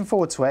mean, I'm looking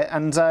forward to it,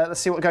 and let's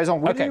see what goes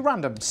on. We'll do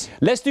randoms.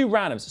 Let's do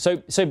randoms.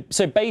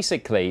 So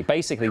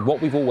basically,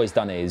 what we've always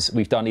done is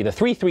we've done either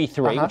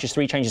 3-3-3, which is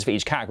 3 changes for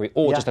each category,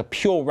 or just a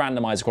pure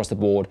randomize across the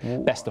board,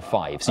 best of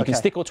 5. So you can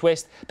stick or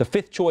twist. The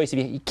 5th choice, if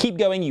you keep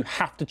going, you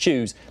have to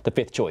choose the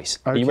 5th choice.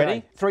 Are you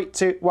ready? 3,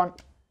 2, 1.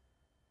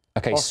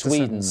 Okay,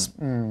 Sweden.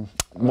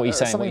 What are you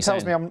saying? Something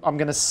tells me I'm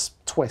going to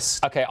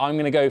twist. Okay, I'm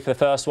going to go for the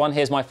first one.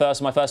 Here's my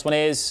first one. My first one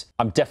is,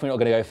 I'm definitely not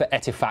going to go for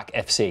Etifak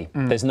FC.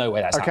 There's no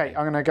way that's happening. Okay,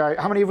 I'm going to go,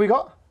 how many have we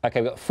got?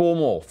 Okay, we've got 4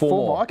 more. 4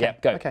 more. Okay,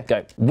 yep,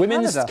 go.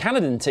 Women's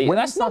Canadian team.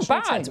 That's not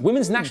bad.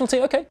 Women's national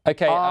team. Okay.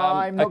 Okay.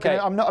 I'm going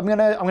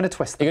to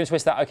twist. You're going to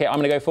twist that. Okay. I'm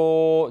going to go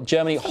for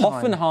Germany.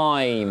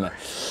 Hoffenheim.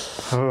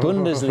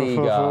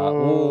 Bundesliga.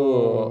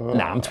 Ooh.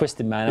 Nah, I'm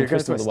twisting, man. I'm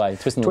twisting all the way.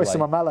 Twisting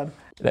my melon.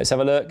 Let's have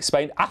a look.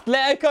 Spain.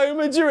 Atletico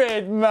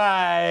Madrid,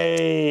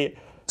 mate.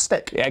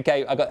 Stick. Yeah,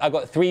 okay. I've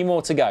got 3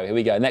 more to go. Here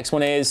we go. Next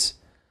one is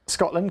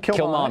Scotland.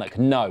 Kilmarnock.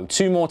 No.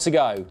 2 more to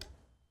go.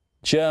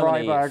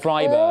 Germany.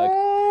 Freiburg.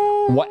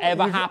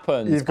 Whatever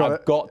happens,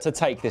 I've got to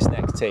take this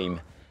next team.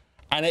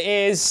 And it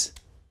is...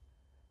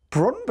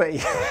 Brøndby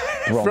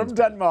from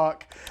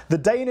Denmark. The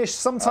Danish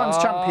sometimes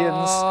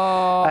champions.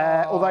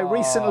 Although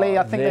recently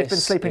I think they've been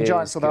sleeping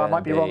giants, although I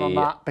might be wrong on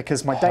that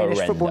because my Danish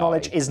football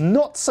knowledge is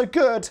not so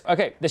good.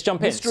 Okay, let's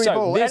jump in. Mystery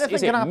ball. Anything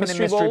can happen in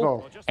mystery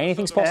ball.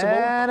 Anything's possible.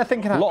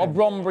 Anything can happen. A lot of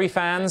Brøndby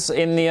fans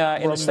in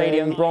the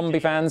stadium.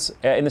 Brøndby fans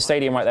in the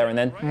stadium right there and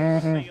then.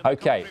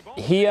 Okay,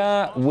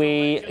 here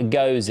we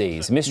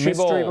go-sies. Mystery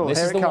ball. This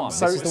is the one.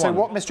 So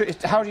what mystery?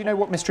 How do you know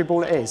what mystery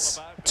ball it is?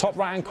 Top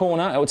right-hand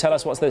corner, it will tell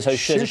us what's there. So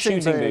there's a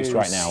shooting boost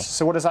right now.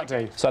 So what does that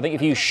do? So I think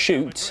if you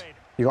shoot,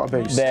 you got a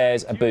boost.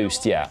 There's a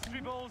boost, yeah.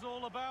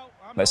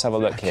 Let's have a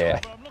look here.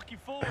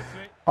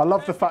 I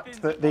love the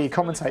fact that the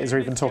commentators are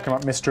even talking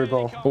about mystery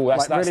ball. Ooh,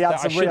 really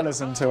adds some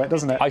realism to it,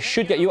 doesn't it? I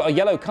should get you a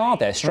yellow card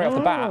there straight off the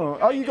bat.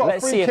 Oh, you got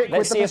a free kick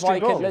with the mystery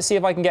ball. Let's see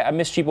if I can get a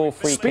mystery ball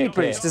free kick. Speed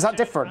boost, is that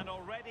different?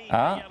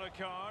 Now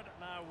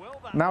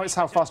it's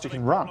how fast you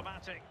can run.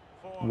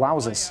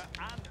 Wowzers.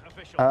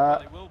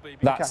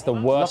 That's the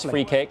worst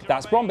free kick.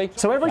 That's Brøndby.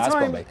 So every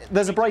time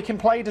there's a break in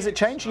play, does it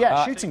change?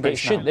 Yeah, shooting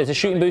boost. There's a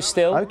shooting boost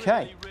still.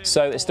 Okay.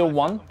 So it's still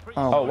 1.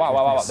 Oh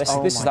wow.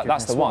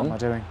 That's the one. What am I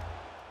doing?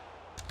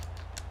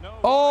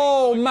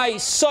 Oh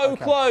mate, so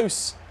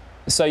close.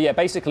 So yeah,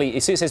 basically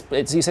it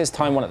says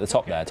time 1 at the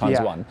top there, times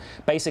 1.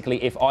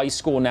 Basically, if I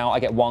score now, I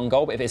get 1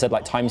 goal. But if it said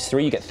like times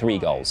 3, you get 3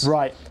 goals.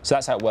 Right. So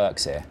that's how it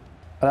works here.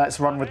 Let's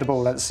run with the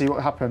ball. Let's see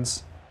what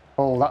happens.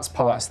 Oh, that's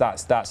part.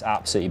 That's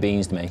absolutely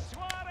beansed me.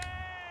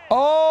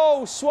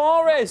 Oh,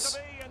 Suarez!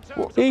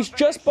 He's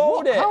just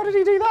bowled it. How did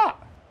he do that?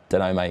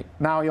 Don't know, mate.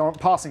 Now you're on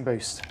passing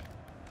boost.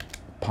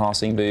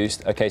 Passing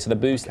boost. Okay, so the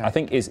boost I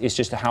think is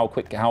just how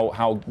quick,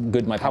 how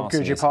good my passing is. How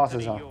good your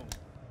passes are.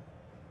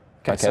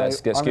 Okay, so that's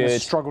I'm going to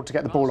good. struggle to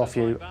get the ball off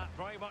you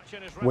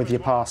with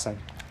your passing.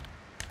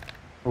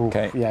 Ooh,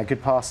 okay. Yeah,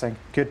 good passing.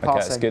 Good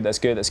passing. Okay, that's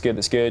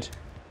good.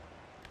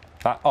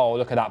 Oh,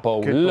 look at that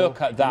ball.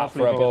 Look at that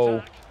for a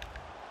ball.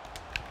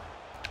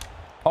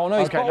 Oh no,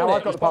 he's bowled now it.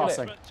 I've got the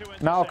passing.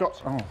 Now I've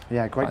got. Oh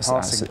yeah, great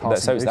passing.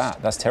 So is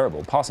that. That's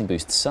terrible. Passing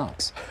boost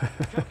sucks.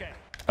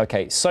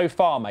 Okay, so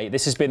far, mate,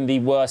 this has been the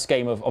worst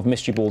game of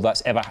mystery ball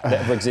that ever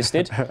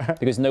existed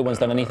because no one's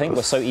done anything.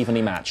 We're so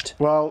evenly matched.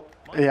 Well,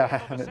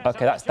 yeah.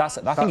 Okay, I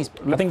think he's.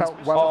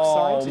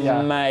 Offside.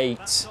 Yeah.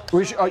 Mate.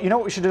 You know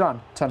what we should have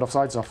done? Turned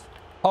offsides off.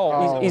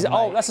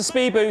 That's a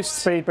speed boost.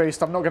 Speed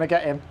boost. I'm not going to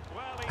get him.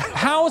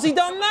 How has he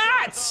done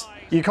that?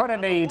 You kind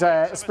of need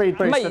a speed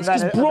boost and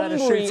then a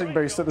shooting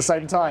boost at the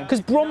same time.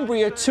 Because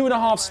Brøndby are a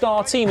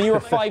 2.5-star team and you're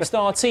a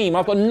 5-star team.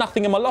 I've got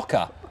nothing in my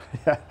locker.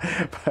 Yeah,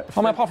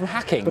 apart from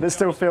hacking. But it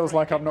still feels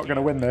like I'm not going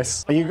to win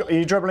this. Are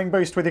you dribbling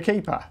boost with your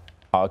keeper?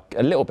 A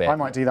little bit. I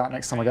might do that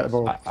next time I get the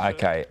ball.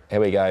 Okay, here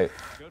we go.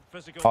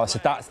 Oh, so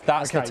that's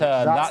the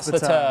turn. That's the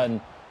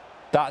turn.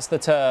 That's the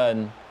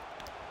turn.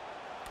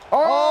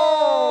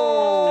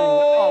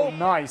 Oh,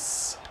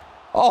 nice.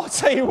 Oh, I'll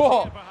tell you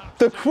what.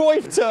 The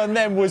Cruyff turn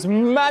then was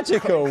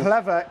magical.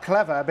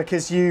 Clever,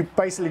 because you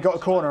basically got a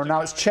corner and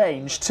now it's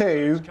changed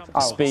to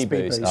speed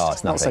boost. Oh,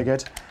 it's nothing. Not so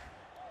good.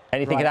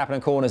 Anything can happen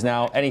in corners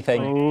now.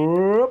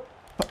 Anything.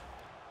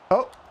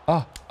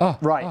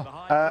 Right.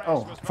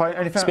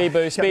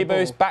 Speed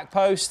boost. Back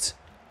post.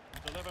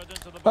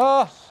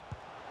 Oh,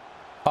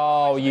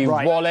 you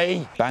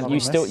Wally.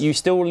 You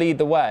still lead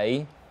the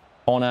way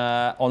on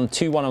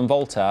 2-1 on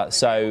Volta.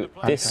 So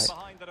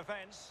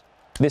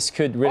this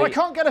could really. I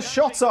can't get a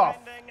shot off.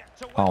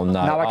 Oh no!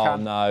 Now I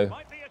can. Oh no!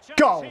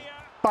 Goal!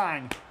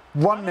 Bang!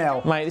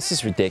 1-0. Mate, this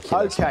is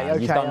ridiculous.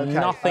 You've done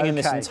nothing in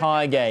this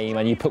entire game,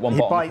 and you put one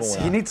bottom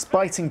corner. He needs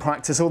biting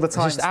practice all the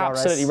time. Just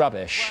absolutely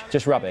rubbish.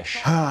 Just rubbish.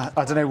 I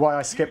don't know why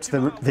I skipped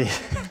the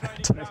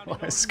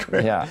skip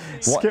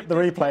the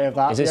replay of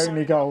that. The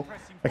only goal.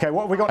 Okay,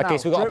 what have we got now? Okay,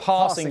 so we've got a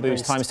passing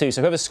boost times 2.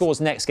 So whoever scores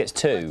next gets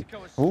 2.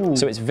 Ooh.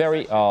 So it's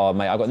very. Oh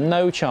mate, I've got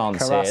no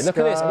chance here. Look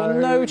at this. I've got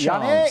no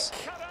chance.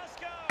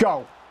 Yannick.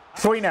 Goal.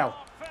 3-0.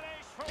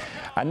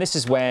 And this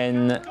is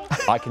when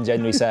I can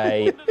genuinely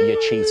say you're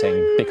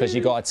cheating because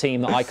you got a team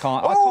that I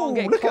can't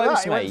get look close, at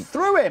that. He mate. went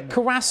through him.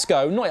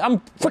 Carrasco, I'm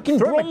freaking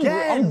Bromby.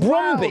 I'm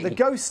Bromby.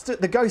 Wow,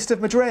 the ghost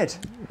of Madrid.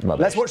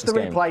 Rubbish, Let's watch the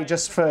replay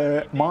just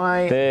for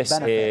my This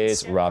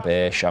benefits. is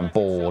rubbish. I'm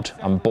bored.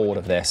 I'm bored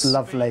of this.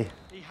 Lovely.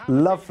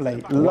 Lovely,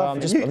 lovely. Well,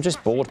 I'm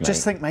just bored, mate.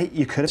 Just think, mate,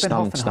 you could have been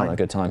Hoffenheim. It's not a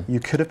good time. You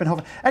could have been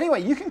Hoffenheim.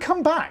 Anyway, you can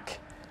come back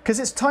because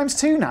it's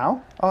 ×2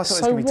 now. Oh, I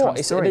thought it was going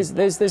to be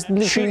 ×3. There's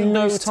literally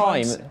no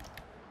time.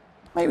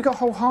 Mate, we've got a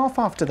whole half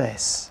after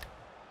this.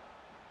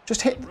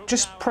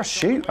 Just press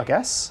shoot, I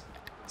guess.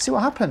 See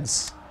what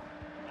happens.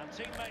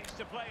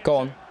 Go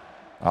on.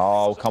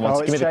 Oh, come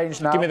on.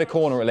 Give me the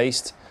corner at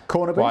least.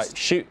 Corner boost? Right,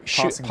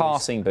 shoot,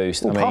 passing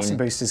boost. Well, passing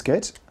boost is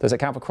good. Does it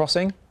count for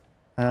crossing?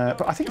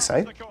 But I think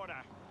so.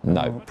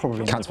 No,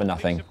 probably counts for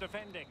nothing.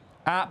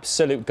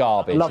 Absolute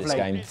garbage, this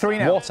game.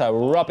 3-0. What a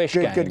rubbish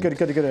game.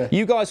 Good.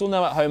 You guys will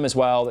know at home as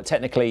well that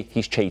technically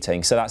he's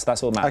cheating, so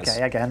that's all that matters.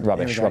 Okay, again.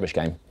 Rubbish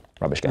game.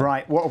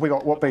 Right, what have we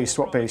got? What boost?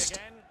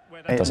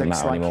 It doesn't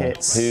looks matter like anymore.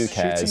 it's Who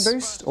cares? Shooting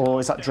boost, or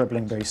is that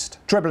dribbling boost?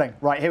 Dribbling.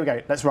 Right, here we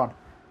go. Let's run.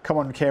 Come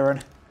on,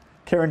 Kieran.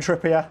 Kieran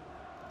Trippier.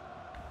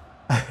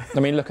 I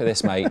mean, look at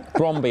this, mate.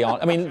 Bromby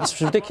aren't. I mean,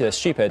 it's ridiculous,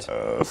 stupid.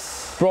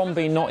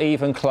 Bromby not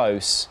even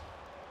close.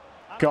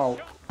 Goal.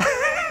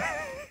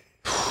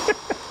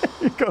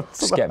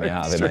 Just get me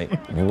out of it, mate.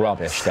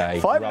 Rubbish day.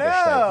 5-0.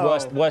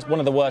 Rubbish day. One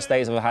of the worst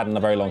days I've had in a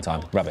very long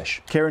time.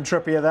 Rubbish. Kieran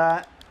Trippier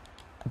there.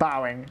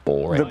 Bowing.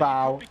 Boring. The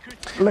bow.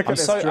 Look at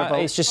this dribble.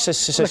 It's just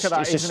look at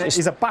that, isn't it?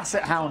 He's a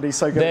basset hound. He's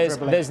so good at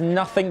dribbling. There's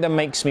nothing that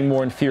makes me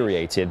more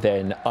infuriated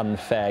than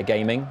unfair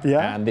gaming.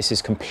 Yeah. And this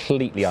is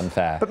completely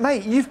unfair. But,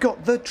 mate, you've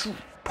got the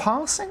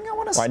passing, I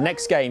want to say. Right,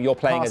 next game, you're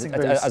playing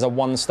as a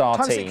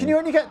one-star team. Can you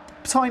only get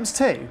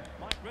 ×2?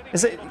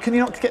 Can you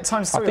not get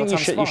 ×3? I think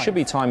you should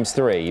be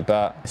 ×3,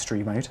 but...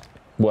 Mystery mode.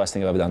 Worst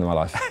thing I've ever done in my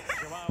life.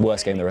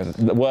 Worst thing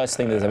the worst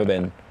thing there's ever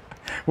been.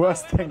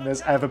 Worst thing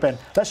there's ever been.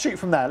 Let's shoot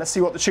from there. Let's see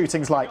what the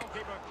shooting's like.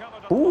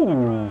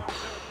 Ooh.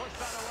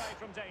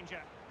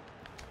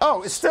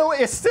 Oh, it's still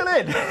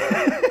in.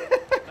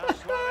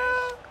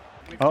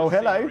 Oh,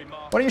 hello.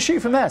 Why don't you shoot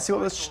from there? See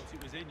what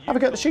have a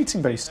go at the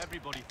shooting boost.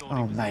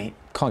 Oh, mate.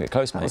 Can't get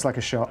close, mate. That was like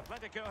a shot.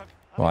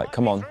 Right,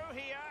 come on.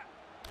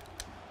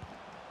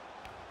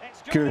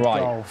 Good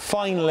goal.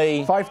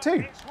 Finally.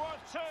 5-2.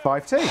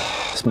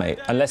 5-2. Mate,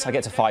 unless I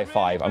get to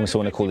 5-5, I'm just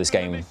going to call this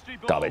game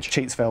garbage.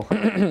 Cheatsville.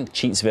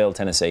 Cheatsville,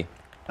 Tennessee.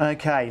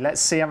 Okay,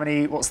 let's see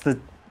what's the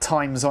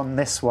times on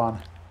this one.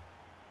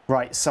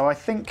 Right, so I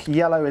think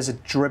yellow is a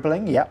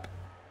dribbling. Yep.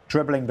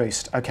 Dribbling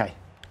boost. Okay.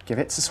 Give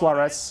it to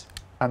Suarez.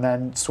 And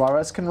then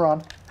Suarez can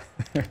run.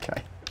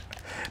 Okay.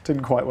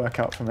 Didn't quite work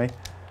out for me.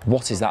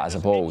 What is that as a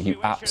ball, you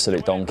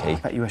absolute donkey? I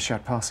bet you wish you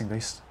had passing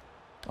boost.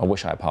 I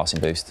wish I had passing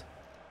boost.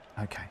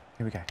 Okay,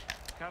 here we go.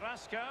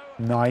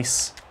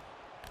 Nice.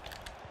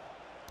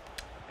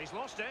 He's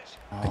lost it.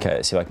 Okay,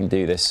 let's see if I can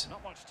do this.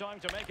 Not much time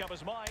to make up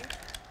his mind.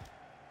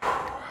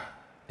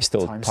 It's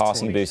still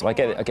passing boost. If I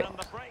get it,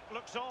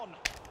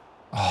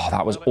 Oh,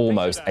 that was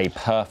almost a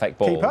perfect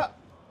ball.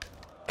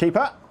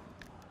 Keeper.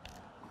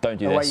 Don't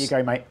do this. Away you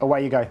go, mate.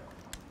 Away you go.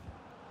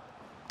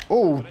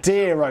 Oh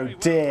dear,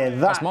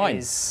 that's mine.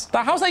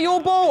 How's that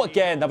your ball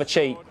again? Another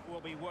cheat.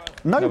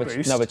 No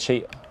boost. Another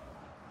cheat.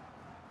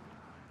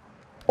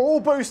 All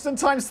boost and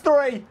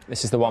 ×3.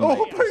 This is the one.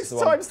 All boost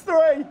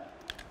 ×3.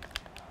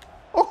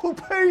 All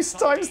boost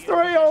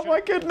 ×3. Oh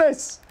my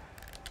goodness.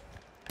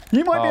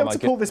 You might be able to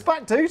pull this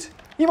back, dude.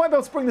 You might be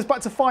able to bring this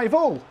back to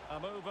 5-all.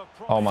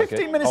 Oh my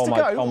 15 minutes to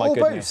go. Oh my all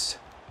goodness. Boost.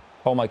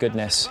 Oh my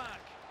goodness.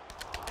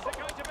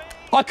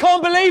 I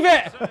can't believe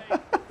it!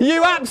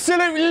 You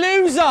absolute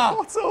loser!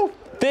 Bottle.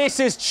 This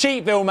is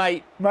Cheatville,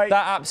 mate. That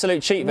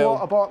absolute Cheatville.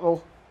 What a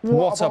bottle.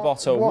 What a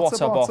bottle. What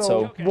a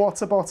bottle.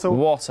 What a bottle.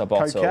 What a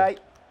bottle. Okay.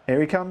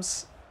 Here he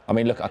comes. I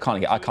mean, look, I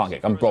can't get.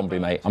 I'm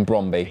Bromby, mate. I'm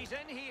Bromby.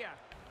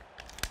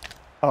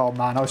 Oh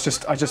man, I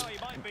just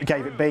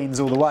gave it beans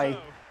all the way.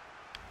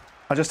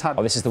 I just had.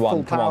 Oh, this is the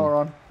one. Come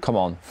on. Come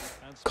on.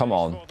 Come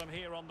on.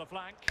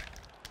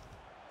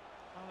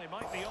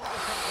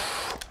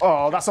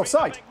 Oh, that's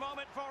offside.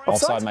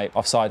 Offside, mate.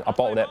 Offside. I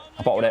bottled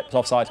it. It's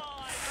offside.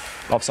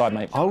 Offside,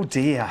 mate. Oh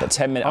dear. But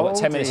 10 minutes. I've got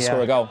 10 minutes to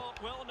score a goal.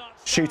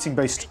 Shooting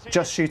boost.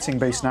 Just shooting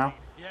boost now.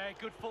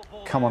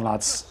 Come on,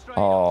 lads.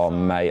 Oh,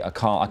 mate. I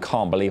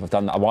can't believe I've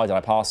done that. Why did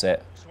I pass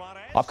it?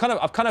 I've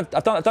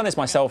done this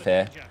myself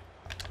here.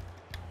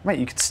 Mate,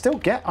 you could still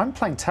get. I'm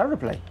playing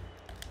terribly.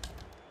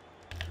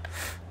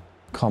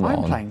 Come on.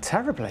 I'm playing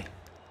terribly.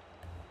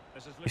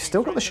 You've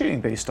still got the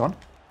shooting boost on.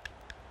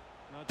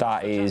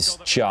 That is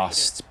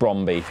just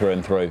Bromby through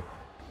and through.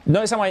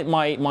 Notice how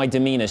my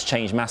demeanour's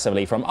changed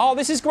massively from, oh,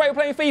 this is great,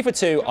 we're playing FIFA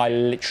 2. I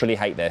literally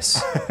hate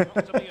this.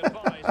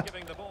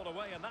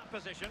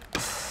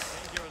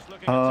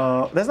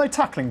 There's no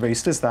tackling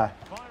boost, is there?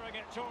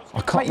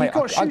 I can't make.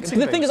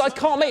 The thing is, I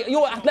can't make.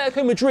 You're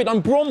Atletico Madrid.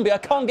 I'm Bromby. I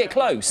can't get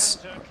close.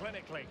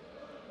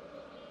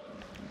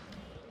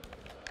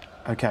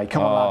 Okay,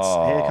 come on, lads.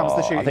 Here comes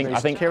the shooting boost.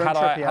 I think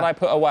had I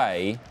put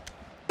away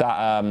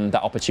that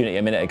opportunity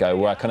a minute ago,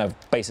 where I kind of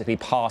basically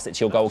passed it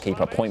to your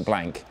goalkeeper point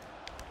blank,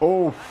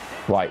 Oh.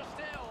 Right.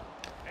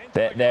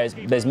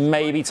 There's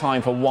maybe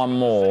time for one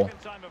more.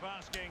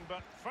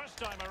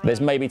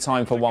 There's maybe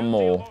time for one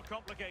more.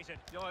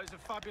 It's a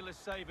fabulous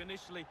save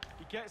initially.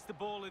 He gets the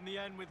ball in the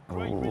end with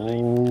great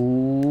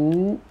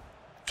relief.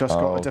 Just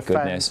got to defend.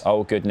 Goodness.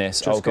 Oh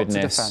goodness. Oh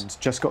goodness.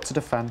 Just got to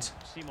defend.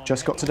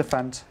 Just got to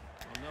defend.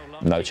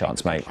 No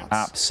chance, mate.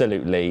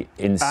 Absolutely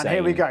insane. And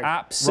here we go.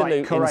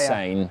 Absolute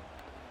insane.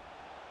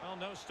 Well,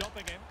 no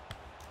stopping him.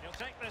 He'll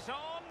take this on.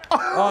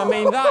 I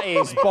mean, that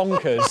is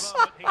bonkers.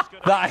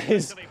 That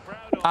is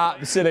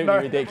absolutely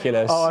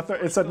ridiculous. Oh, I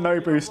thought it said no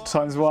boost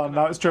 ×1.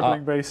 Now it's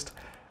dribbling boost.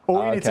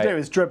 All you need to do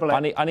is dribble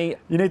it.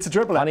 You need to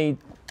dribble it.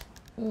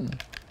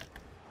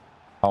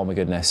 Oh my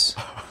goodness.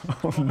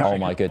 Oh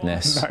my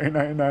goodness.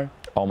 No.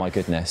 Oh my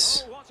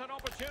goodness.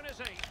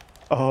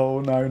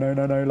 Oh no,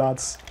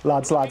 lads.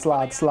 Lads.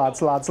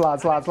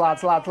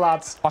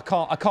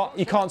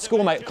 You can't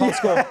score, mate. Can't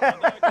score.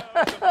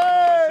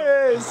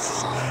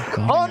 Yes!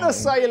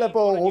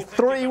 Unassailable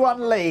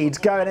 3-1 lead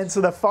going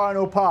into the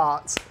final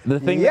part. The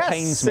thing that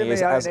pains me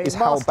is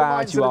how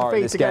bad you are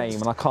at this game,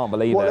 and I can't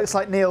believe what it. looks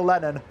like Neil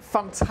Lennon.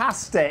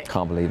 Fantastic.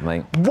 Can't believe it,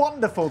 mate.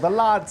 Wonderful. The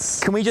lads.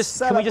 Can we just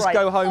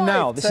go home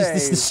now? This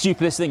is the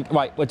stupidest thing.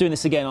 Right, we're doing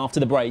this again after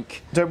the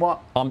break. Doing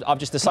what? I've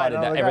just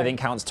decided that everything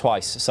counts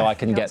twice, so I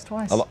can get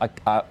a lot.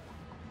 I'll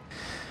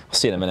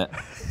see you in a minute.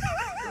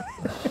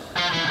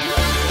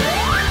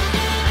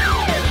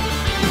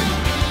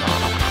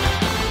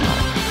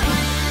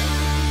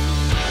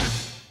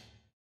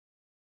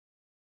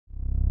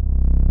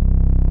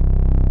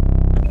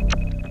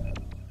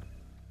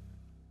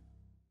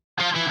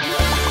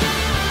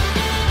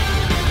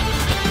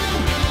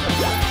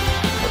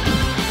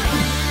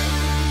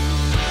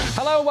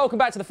 Welcome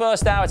back to the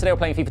first hour. Today we're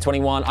playing FIFA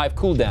 21. I've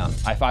cooled down.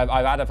 I've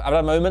had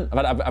a moment.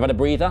 I've had a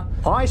breather.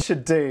 I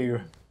should do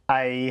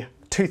a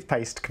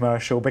toothpaste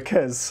commercial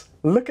because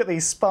look at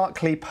these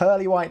sparkly,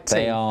 pearly white teeth.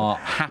 They are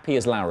happy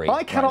as Larry.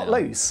 I cannot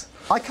lose.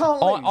 I can't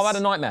lose. I've had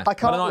a nightmare. I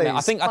can't lose.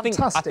 I think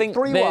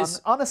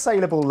 3-1,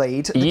 unassailable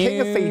lead. The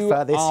king of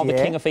FIFA this year. You are the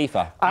king of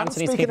FIFA. And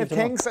speaking of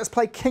kings, let's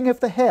play King of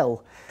the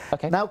Hill.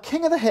 Okay. Now,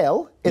 King of the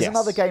Hill is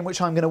another game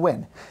which I'm going to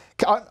win.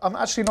 I'm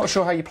actually not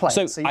sure how you play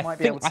it, so you might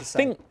be able to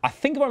say. I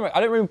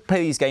don't really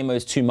play these game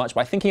modes too much,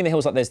 but I think King of the Hill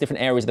is like there's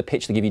different areas of the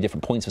pitch that give you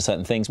different points for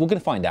certain things. We're going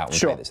to find out when we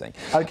play this thing.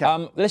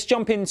 Okay. Let's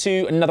jump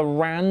into another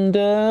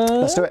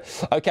random. Let's do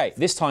it. Okay,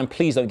 this time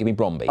please don't give me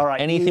Bromby. All right,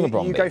 anything with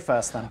Bromby. You go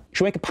first then.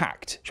 Should we make a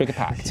pact?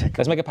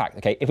 Let's make a pact.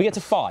 Okay, if we get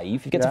to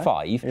 5,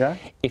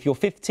 if your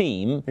 5th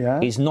team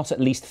is not at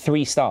least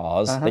 3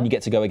 stars, then you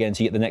get to go again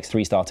to get the next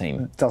 3-star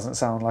team. Doesn't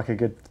sound like a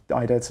good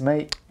idea to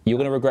me. You're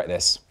going to regret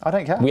this. I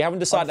don't care. We haven't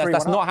decided.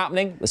 That's not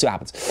happening. Let's see what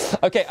happens.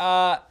 Okay,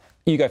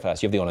 you go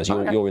first. You have the honours.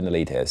 You're in the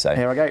lead here. So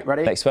here I go.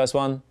 Ready? Next first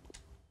one.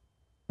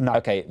 No.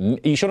 Okay,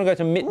 you sure want to go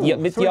to mid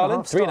the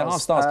island? 3.5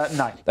 stars.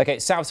 No. Okay,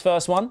 Sav's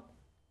first one.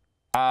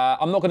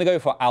 I'm not going to go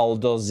for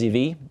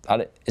Aldozivi.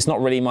 It's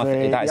not really my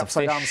thing. That is the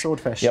upside down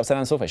swordfish. The upside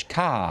down swordfish.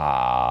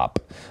 Carp.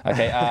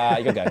 Okay,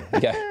 you go.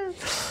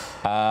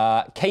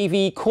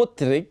 KV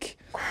Kortrik.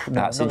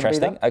 That's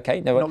interesting.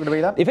 Okay, no, not going to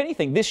be that. If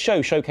anything, this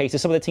show showcases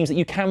some of the teams that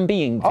you can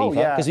be in FIFA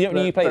because you don't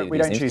really play. We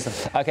don't choose them.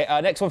 Okay,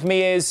 next one for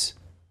me is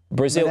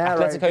Brazil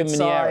Atletico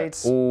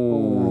Mineiro.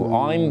 Ooh,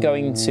 I'm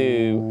going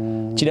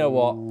to. Do you know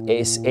what?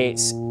 It's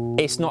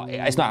not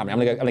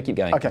happening. I'm gonna keep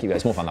going. Okay. Keep going.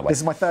 It's more fun that way. This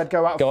is my 3rd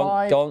go out of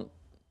 5. Go on.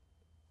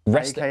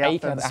 Rest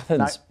AK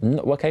Athens. No.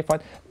 Okay,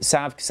 fine.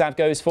 Sav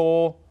goes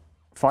for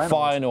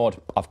Feyenoord.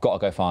 I've got to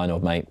go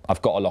Feyenoord, mate.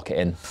 I've got to lock it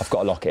in.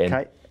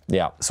 Okay.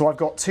 Yeah. So I've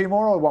got 2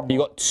 more or 1 more? You've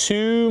got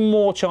 2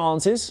 more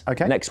chances.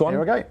 Okay. Next one. Here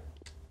we go.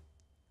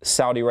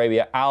 Saudi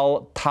Arabia,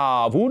 Al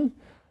Tawun.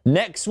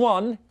 Next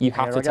one, you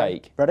have to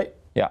take. Ready?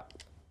 Yeah.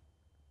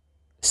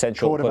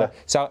 Central Cordoba.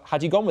 So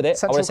had you gone with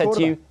it, I would have said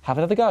to you, have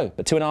another go.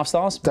 But 2.5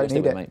 stars? Don't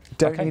need it. Mate.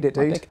 Don't need it,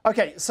 dude.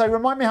 Okay, so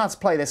remind me how to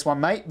play this one,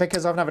 mate,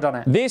 because I've never done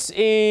it. This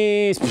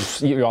is...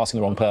 You're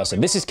asking the wrong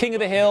person. This is King of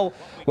the Hill.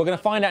 We're going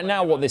to find out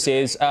now what this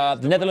is. The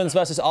Netherlands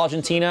versus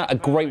Argentina, a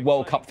great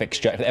World Cup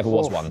fixture if there ever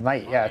was one.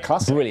 Mate, yeah,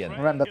 classic. Brilliant.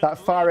 Remember that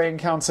fiery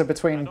encounter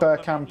between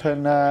Bergkamp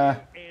and...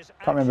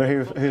 can't remember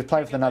who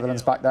played for the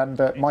Netherlands back then,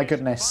 but my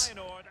goodness.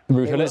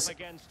 Ruud Gullit.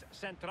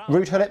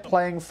 Ruud Gullit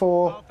playing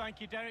for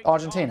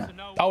Argentina.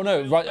 Oh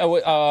no, right.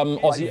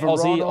 Aussie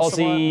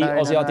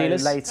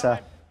Ardiles. Later.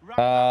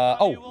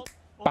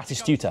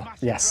 Batistuta.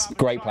 Yes.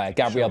 Great player.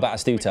 Gabriel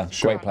Batistuta.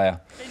 Great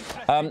player.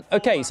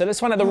 Okay, so let's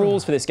find out the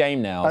rules for this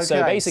game now. Okay.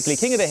 So basically,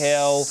 King of the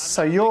Hill.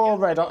 So you're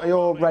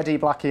ready,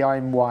 Blackie.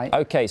 I'm white.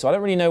 Okay, so I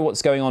don't really know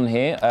what's going on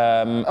here.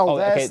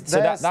 Okay.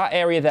 So that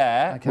area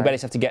there, we better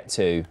have to get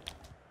to.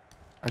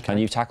 Okay.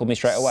 And you've tackled me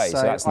straight away,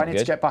 so that's not good. I need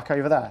to get back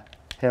over there.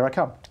 Here I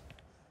come.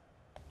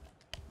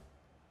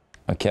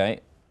 Okay,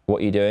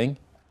 what are you doing?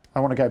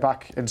 I want to go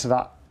back into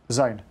that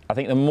zone. I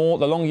think the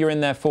longer you're in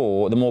there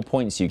for, the more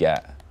points you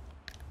get.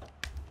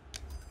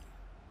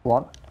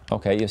 1.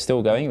 Okay, you're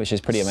still going, which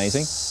is pretty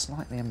amazing.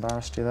 Slightly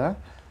embarrassed you there.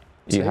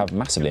 2. You have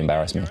massively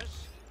embarrassed me.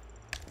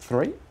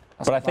 3.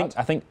 But I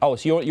think. Oh,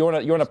 so you're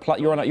on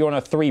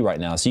a 3 right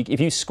now. So if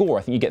you score,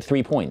 I think you get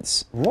 3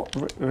 points. What?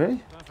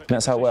 Really?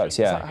 That's how it works,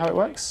 yeah. Is that how it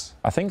works?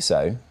 I think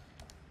so.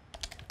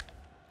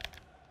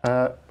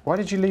 Why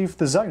did you leave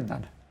the zone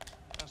then?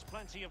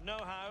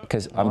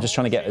 Because I'm just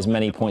trying to get as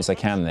many points as I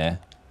can there.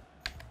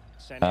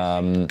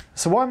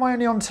 So why am I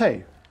only on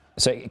 2?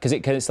 So because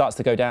it starts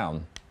to go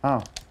down.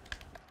 Oh.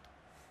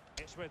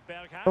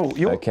 Oh,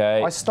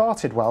 okay. I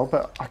started well,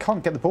 but I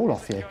can't get the ball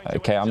off you.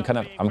 Okay, I'm kind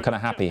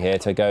of happy here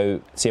to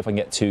go see if I can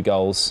get 2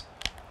 goals.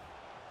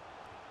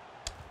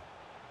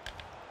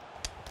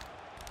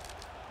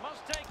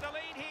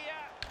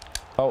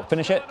 Oh,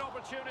 finish it.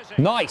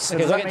 Nice.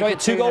 Okay, do I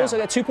get 2 goals? I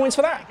get 2 points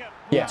for that?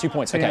 Yeah, 2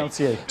 points.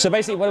 Okay. So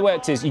basically what it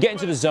works is you get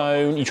into the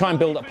zone, you try and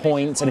build up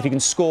points, and if you can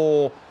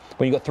score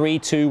when you've got 3,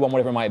 2, 1,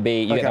 whatever it might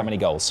be, you get that many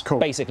goals. Cool.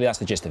 Basically, that's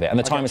the gist of it. And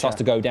the timer starts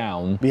to go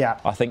down,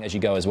 I think, as you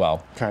go as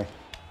well. Okay.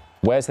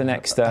 Where's the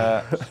next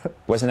area?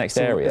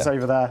 It's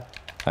over there.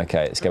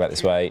 Okay, let's go back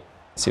this way.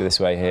 Let's see this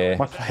way here.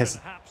 My players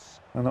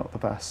are not the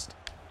best.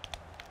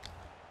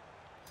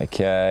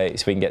 Okay,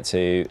 so we can get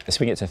to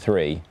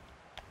 3.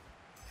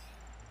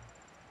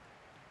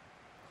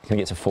 Can we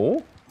get to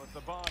 4?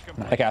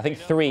 No. Okay, I think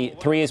 3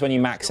 is when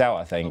you max out,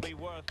 I think.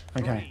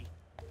 Okay.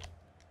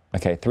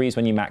 Okay, 3 is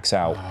when you max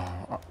out.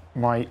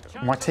 My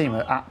team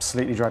are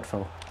absolutely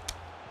dreadful.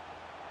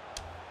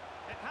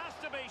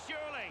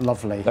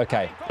 Lovely.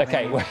 Okay.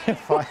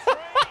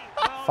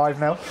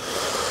 5-0.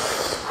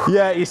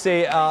 Yeah, you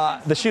see,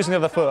 the shoes on the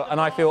other foot, and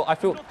I feel,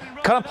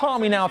 kind of part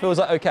of me now feels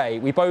like, okay,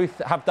 we both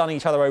have done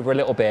each other over a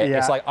little bit. Yeah.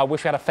 It's like, I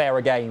wish we had a fairer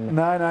game.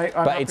 No,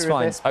 but it's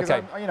fine.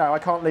 Okay. I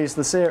can't lose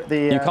the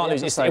you can't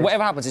lose.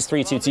 Whatever happens, it's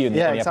 3-2 to you in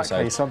the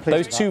episode. So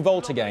those 2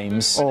 Volta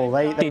games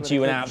did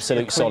you an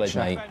absolute solid,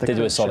 mate. Did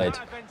you a solid.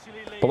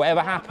 But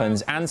whatever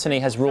happens, Anthony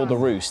has ruled the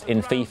roost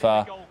in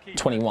FIFA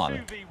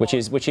 21, which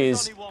is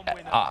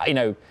you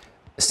know,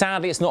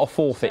 sadly it's not a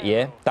forfeit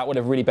year. That would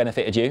have really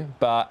benefited you,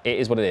 but it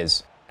is what it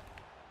is.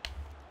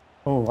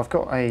 Oh, I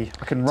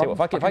can run.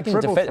 If I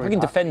can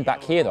defend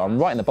back here, though, I'm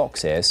right in the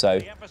box here. So,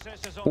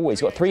 oh,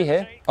 he's got 3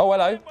 here. Oh,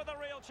 hello.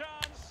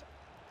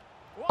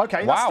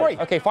 Okay, wow. That's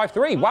 3. Okay,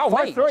 5-3. Wow,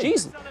 mate.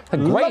 Jeez, a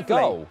great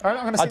goal.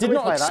 I did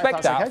not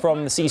expect that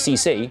from the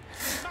CCC.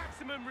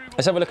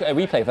 Let's have a look at a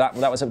replay for that.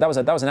 That was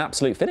an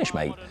absolute finish,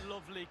 mate.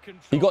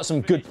 You got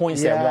some good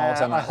points there while I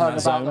was in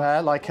that zone.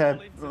 There, like a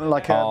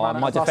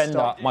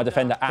my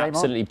defender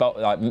absolutely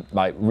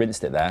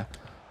rinsed it there.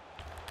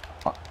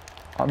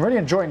 I'm really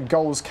enjoying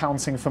goals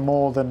counting for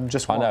more than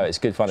just 1. I know, it's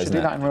good fun, isn't it?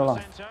 Should do that in real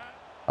life.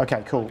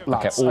 Okay, cool.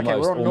 Lads. Okay,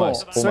 we're on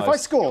almost. So if I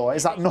score,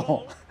 is that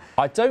 0?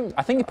 I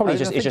think it probably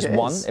it's just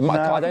 1. It might,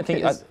 no, I don't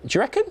think. Do you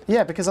reckon?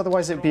 Yeah, because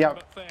otherwise it'd be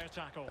out.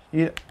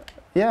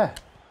 Yeah,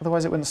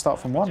 otherwise it wouldn't start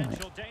from 1.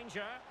 Mate.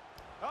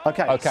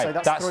 Okay. So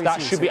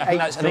that should be. I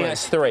think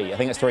that's 3. I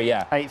think it's 3.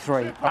 Yeah.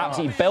 8-3.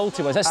 Absolutely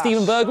belted. Was that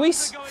Steven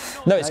Berghuis?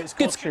 No, it's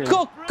Goku.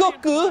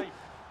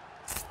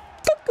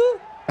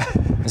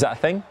 Is that a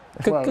thing?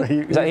 Well,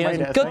 is that he?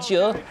 Got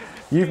you.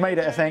 You've made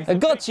it a thing. I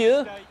got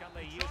you.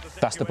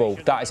 That's the ball.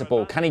 That is a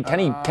ball. Can he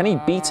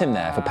beat him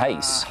there for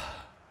pace?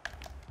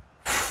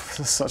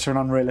 This is such an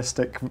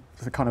unrealistic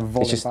kind of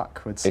volley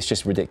backwards. It's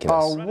just ridiculous.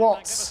 Oh,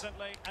 what?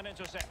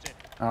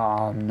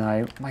 Oh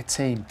no, my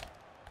team.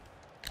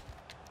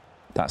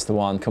 That's the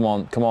one. Come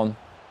on, come on.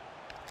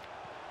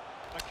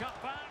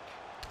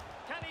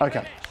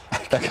 Okay. I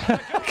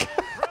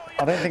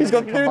don't think he's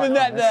got through the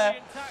net there.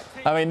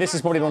 I mean, this is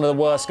probably one of the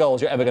worst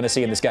goals you're ever going to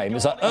see in this game.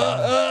 It's like,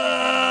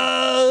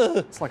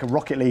 it's like a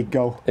Rocket League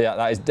goal. Yeah,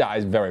 that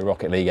is very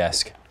Rocket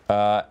League-esque. Is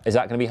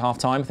that going to be half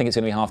time? I think it's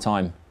going to be half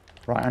time.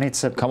 Right, I need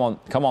to. Come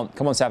on,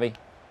 Savvy.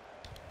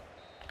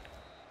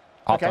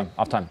 Half time.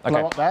 Okay.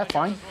 Blow up there,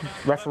 fine.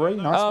 Referee,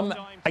 nice.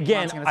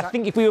 Again, I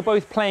think if we were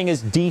both playing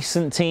as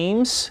decent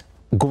teams,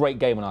 great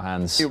game on our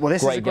hands. Well,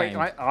 this is a great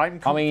game.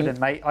 I'm confident,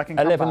 mate. I can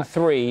come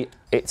 11-3.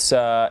 It's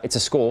a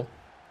score.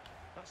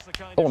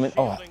 Oh, I'm in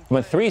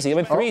threesies. I'm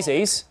in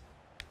threesies.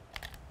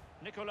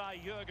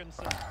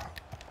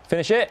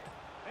 Finish it.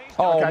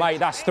 Oh, mate,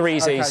 that's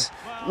threesies.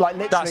 Okay. Like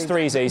literally, that's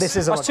threesies. That's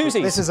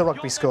twosies. This is a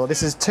rugby score.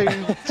 This is 2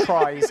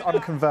 tries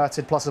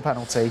unconverted plus a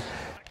penalty.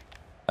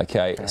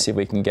 Okay, let's see if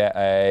we can get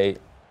a.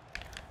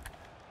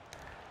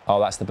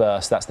 Oh, that's the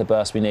burst. That's the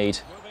burst we need.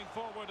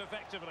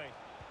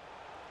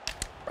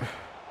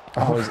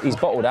 Oh, he's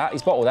bottled that.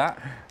 He's bottled that.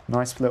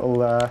 Nice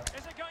little.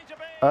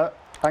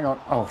 Hang on.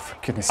 Oh, for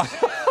goodness.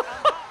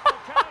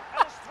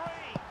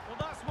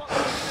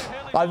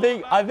 I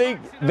think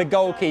the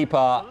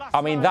goalkeeper.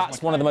 I mean,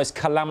 that's one of the most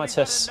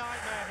calamitous.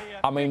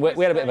 I mean,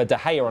 we had a bit of a De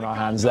Gea on our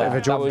hands there.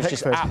 That was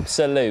just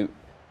absolute.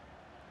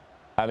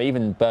 I mean,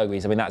 even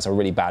Berghuis. I mean, that's a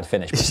really bad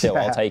finish, but still,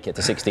 I'll take it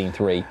to 16-3.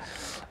 Okay,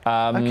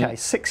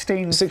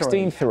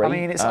 16-3. 16-3. I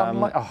mean, it's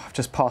unlike. Oh, I've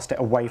just passed it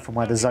away from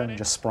where the zone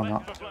just sprung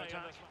up.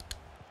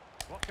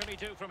 What can he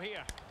do from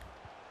here?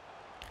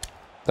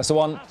 That's the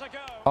one.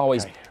 Oh,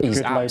 he's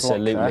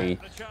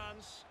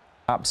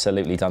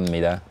absolutely done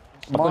me there.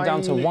 I've gone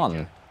down to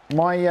 1.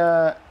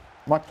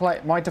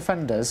 My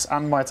defenders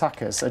and my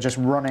attackers are just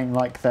running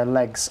like their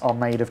legs are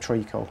made of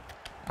treacle,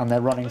 and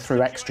they're running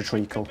through extra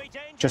treacle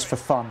just for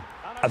fun.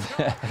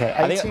 Okay,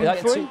 I think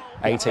 18-3?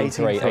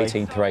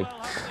 18-3, 18-3.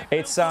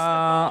 It's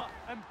a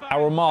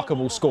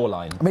remarkable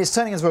scoreline. I mean, it's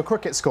turning into a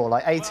cricket score,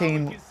 like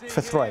 18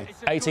 for 3.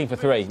 18 for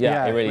 3,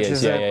 yeah, it really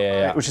is.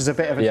 Yeah. Which is a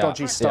bit of a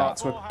dodgy start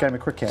to a game of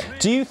cricket.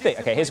 Do you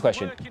think, okay, here's a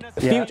question.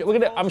 Future,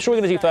 I'm sure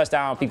we're going to do first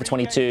down, FIFA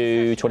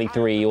 22,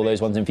 23, all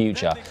those ones in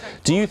future.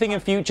 Do you think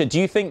in future, do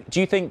you think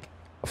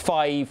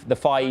the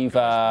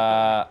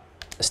five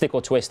stick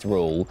or twist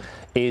rule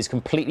is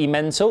completely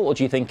mental, or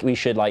do you think we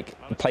should like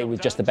play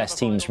with just the best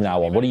teams from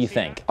now on? What do you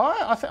think?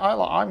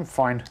 I'm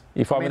fine.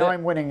 You fine with it?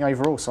 I'm winning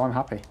overall, so I'm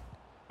happy.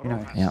 You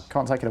know,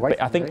 can't take it away.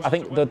 But I think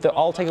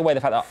I'll take away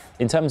the fact that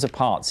in terms of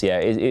parts,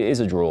 it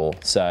is a draw.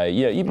 So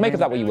you make of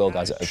that what you will,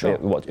 guys,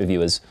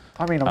 viewers.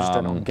 I mean, I'm just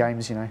doing it on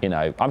games, you know. You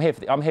know, I'm here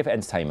for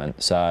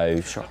entertainment. So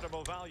sure.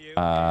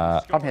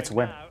 I'm here to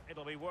win.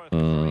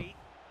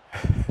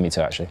 Me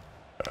too, actually.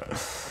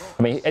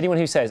 I mean, anyone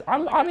who says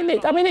I'm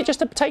in it just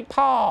to take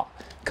part.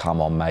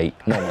 Come on, mate.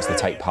 No one wants to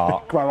take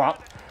part. Grow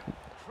up.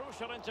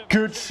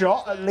 Good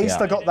shot. At least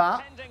I got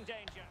that.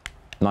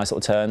 Nice little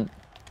turn.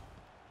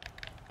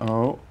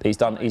 Oh, he's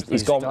gone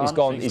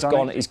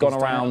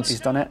around. He's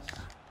done it.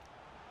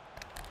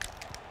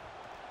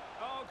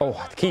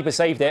 Oh, the keeper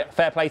saved it.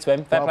 Fair play to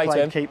him. Fair play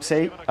to him.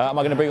 Keepsy. Am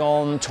I going to bring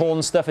on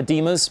Tornster for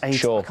Demas?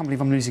 Sure. I can't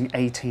believe I'm losing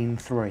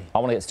 18-3. I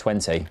want to get to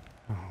 20.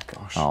 Oh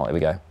gosh. Oh, here we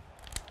go.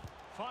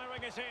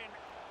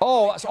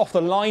 Oh, that's off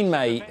the line,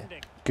 mate.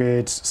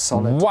 Good,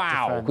 solid.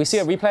 Wow. Can we see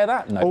a replay of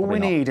that? No. All we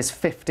need is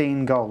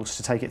 15 goals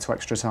to take it to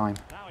extra time.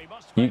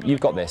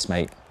 You've got this,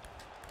 mate.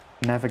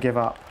 Never give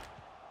up.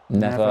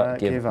 Never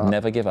give up.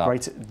 Never give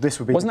up. This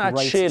would be Wasn't that a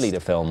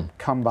cheerleader film?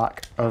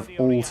 Comeback of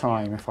all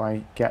time if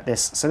I get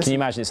this. So this can you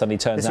imagine it suddenly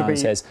turns down and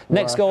says,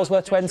 next goal's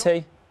worth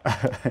 20?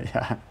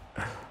 Yeah.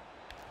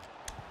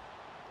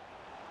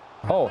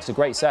 Oh, it's a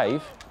great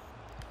save.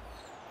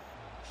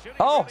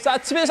 Oh, is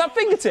that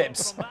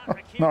fingertips?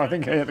 No, I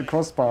think I hit the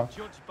crossbar.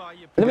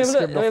 Let me have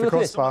a look at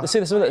this. Let's see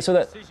this so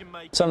that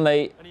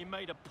suddenly,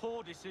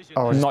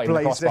 not even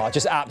the crossbar,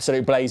 just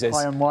absolute blazes.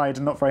 High and wide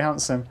and not very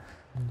handsome.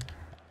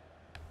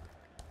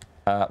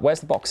 Where's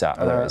the box at?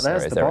 Oh, there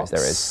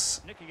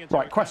is.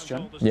 Right,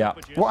 question. Yeah.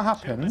 What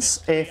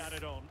happens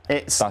if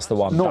it's That's the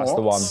one. That's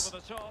the one.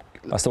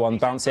 That's the one.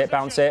 Bounce it.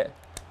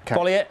 Okay.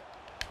 Volley it.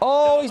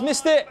 Oh, he's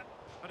missed it.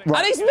 Right.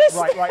 And he's missed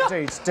it.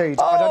 Right, dude.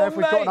 I don't know if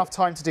we've got enough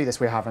time to do this.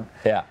 We haven't.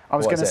 Yeah. I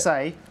was going to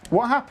say,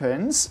 what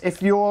happens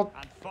if your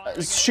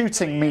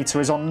shooting meter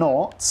is on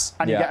naught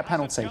and you get a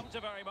penalty?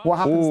 What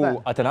happens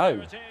then? I don't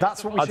know.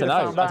 That's what we should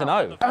have found out.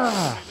 I don't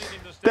know.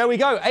 There we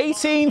go.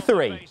 18-3.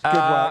 Good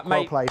work.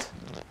 Well played.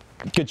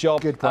 Good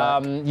job. Good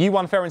work. You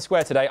won fair and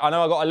square today. I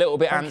know I got a little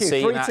bit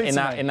antsy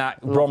in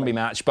that Bromby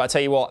match, but I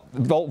tell you what,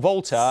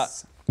 Volta.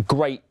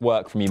 Great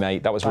work from you,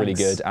 mate. That was really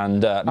good.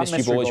 And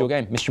Mystery Ball is your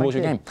game. Mystery Ball is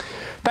your game.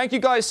 Thank you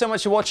guys so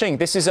much for watching.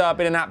 This has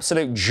been an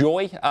absolute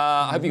joy.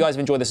 I hope you guys have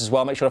enjoyed this as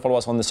well. Make sure to follow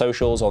us on the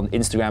socials, on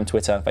Instagram,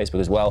 Twitter, Facebook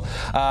as well.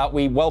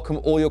 We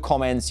welcome all your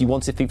comments. You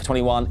wanted FIFA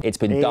 21. It's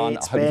been done.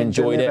 I hope you've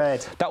enjoyed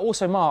it. That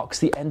also marks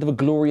the end of a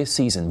glorious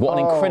season. What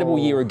an incredible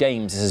year of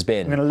games this has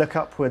been. I'm going to look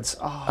upwards.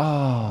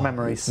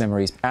 Memories.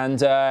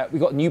 And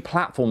we've got new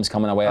platforms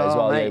coming our way as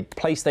well. You know,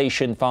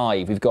 PlayStation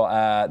 5. We've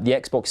got the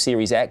Xbox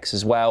Series X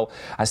as well.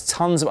 As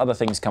tons of other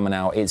things coming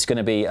out. It's going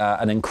to be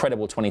an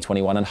incredible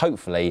 2021 and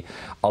hopefully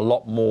a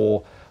lot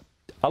more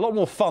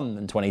fun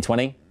than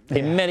 2020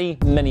 in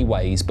many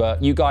ways.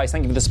 But you guys,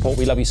 thank you for the support.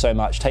 We love you so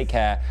much. Take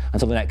care.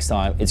 Until the next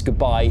time, it's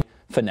goodbye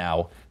for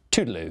now.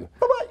 Toodaloo.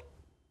 Bye-bye.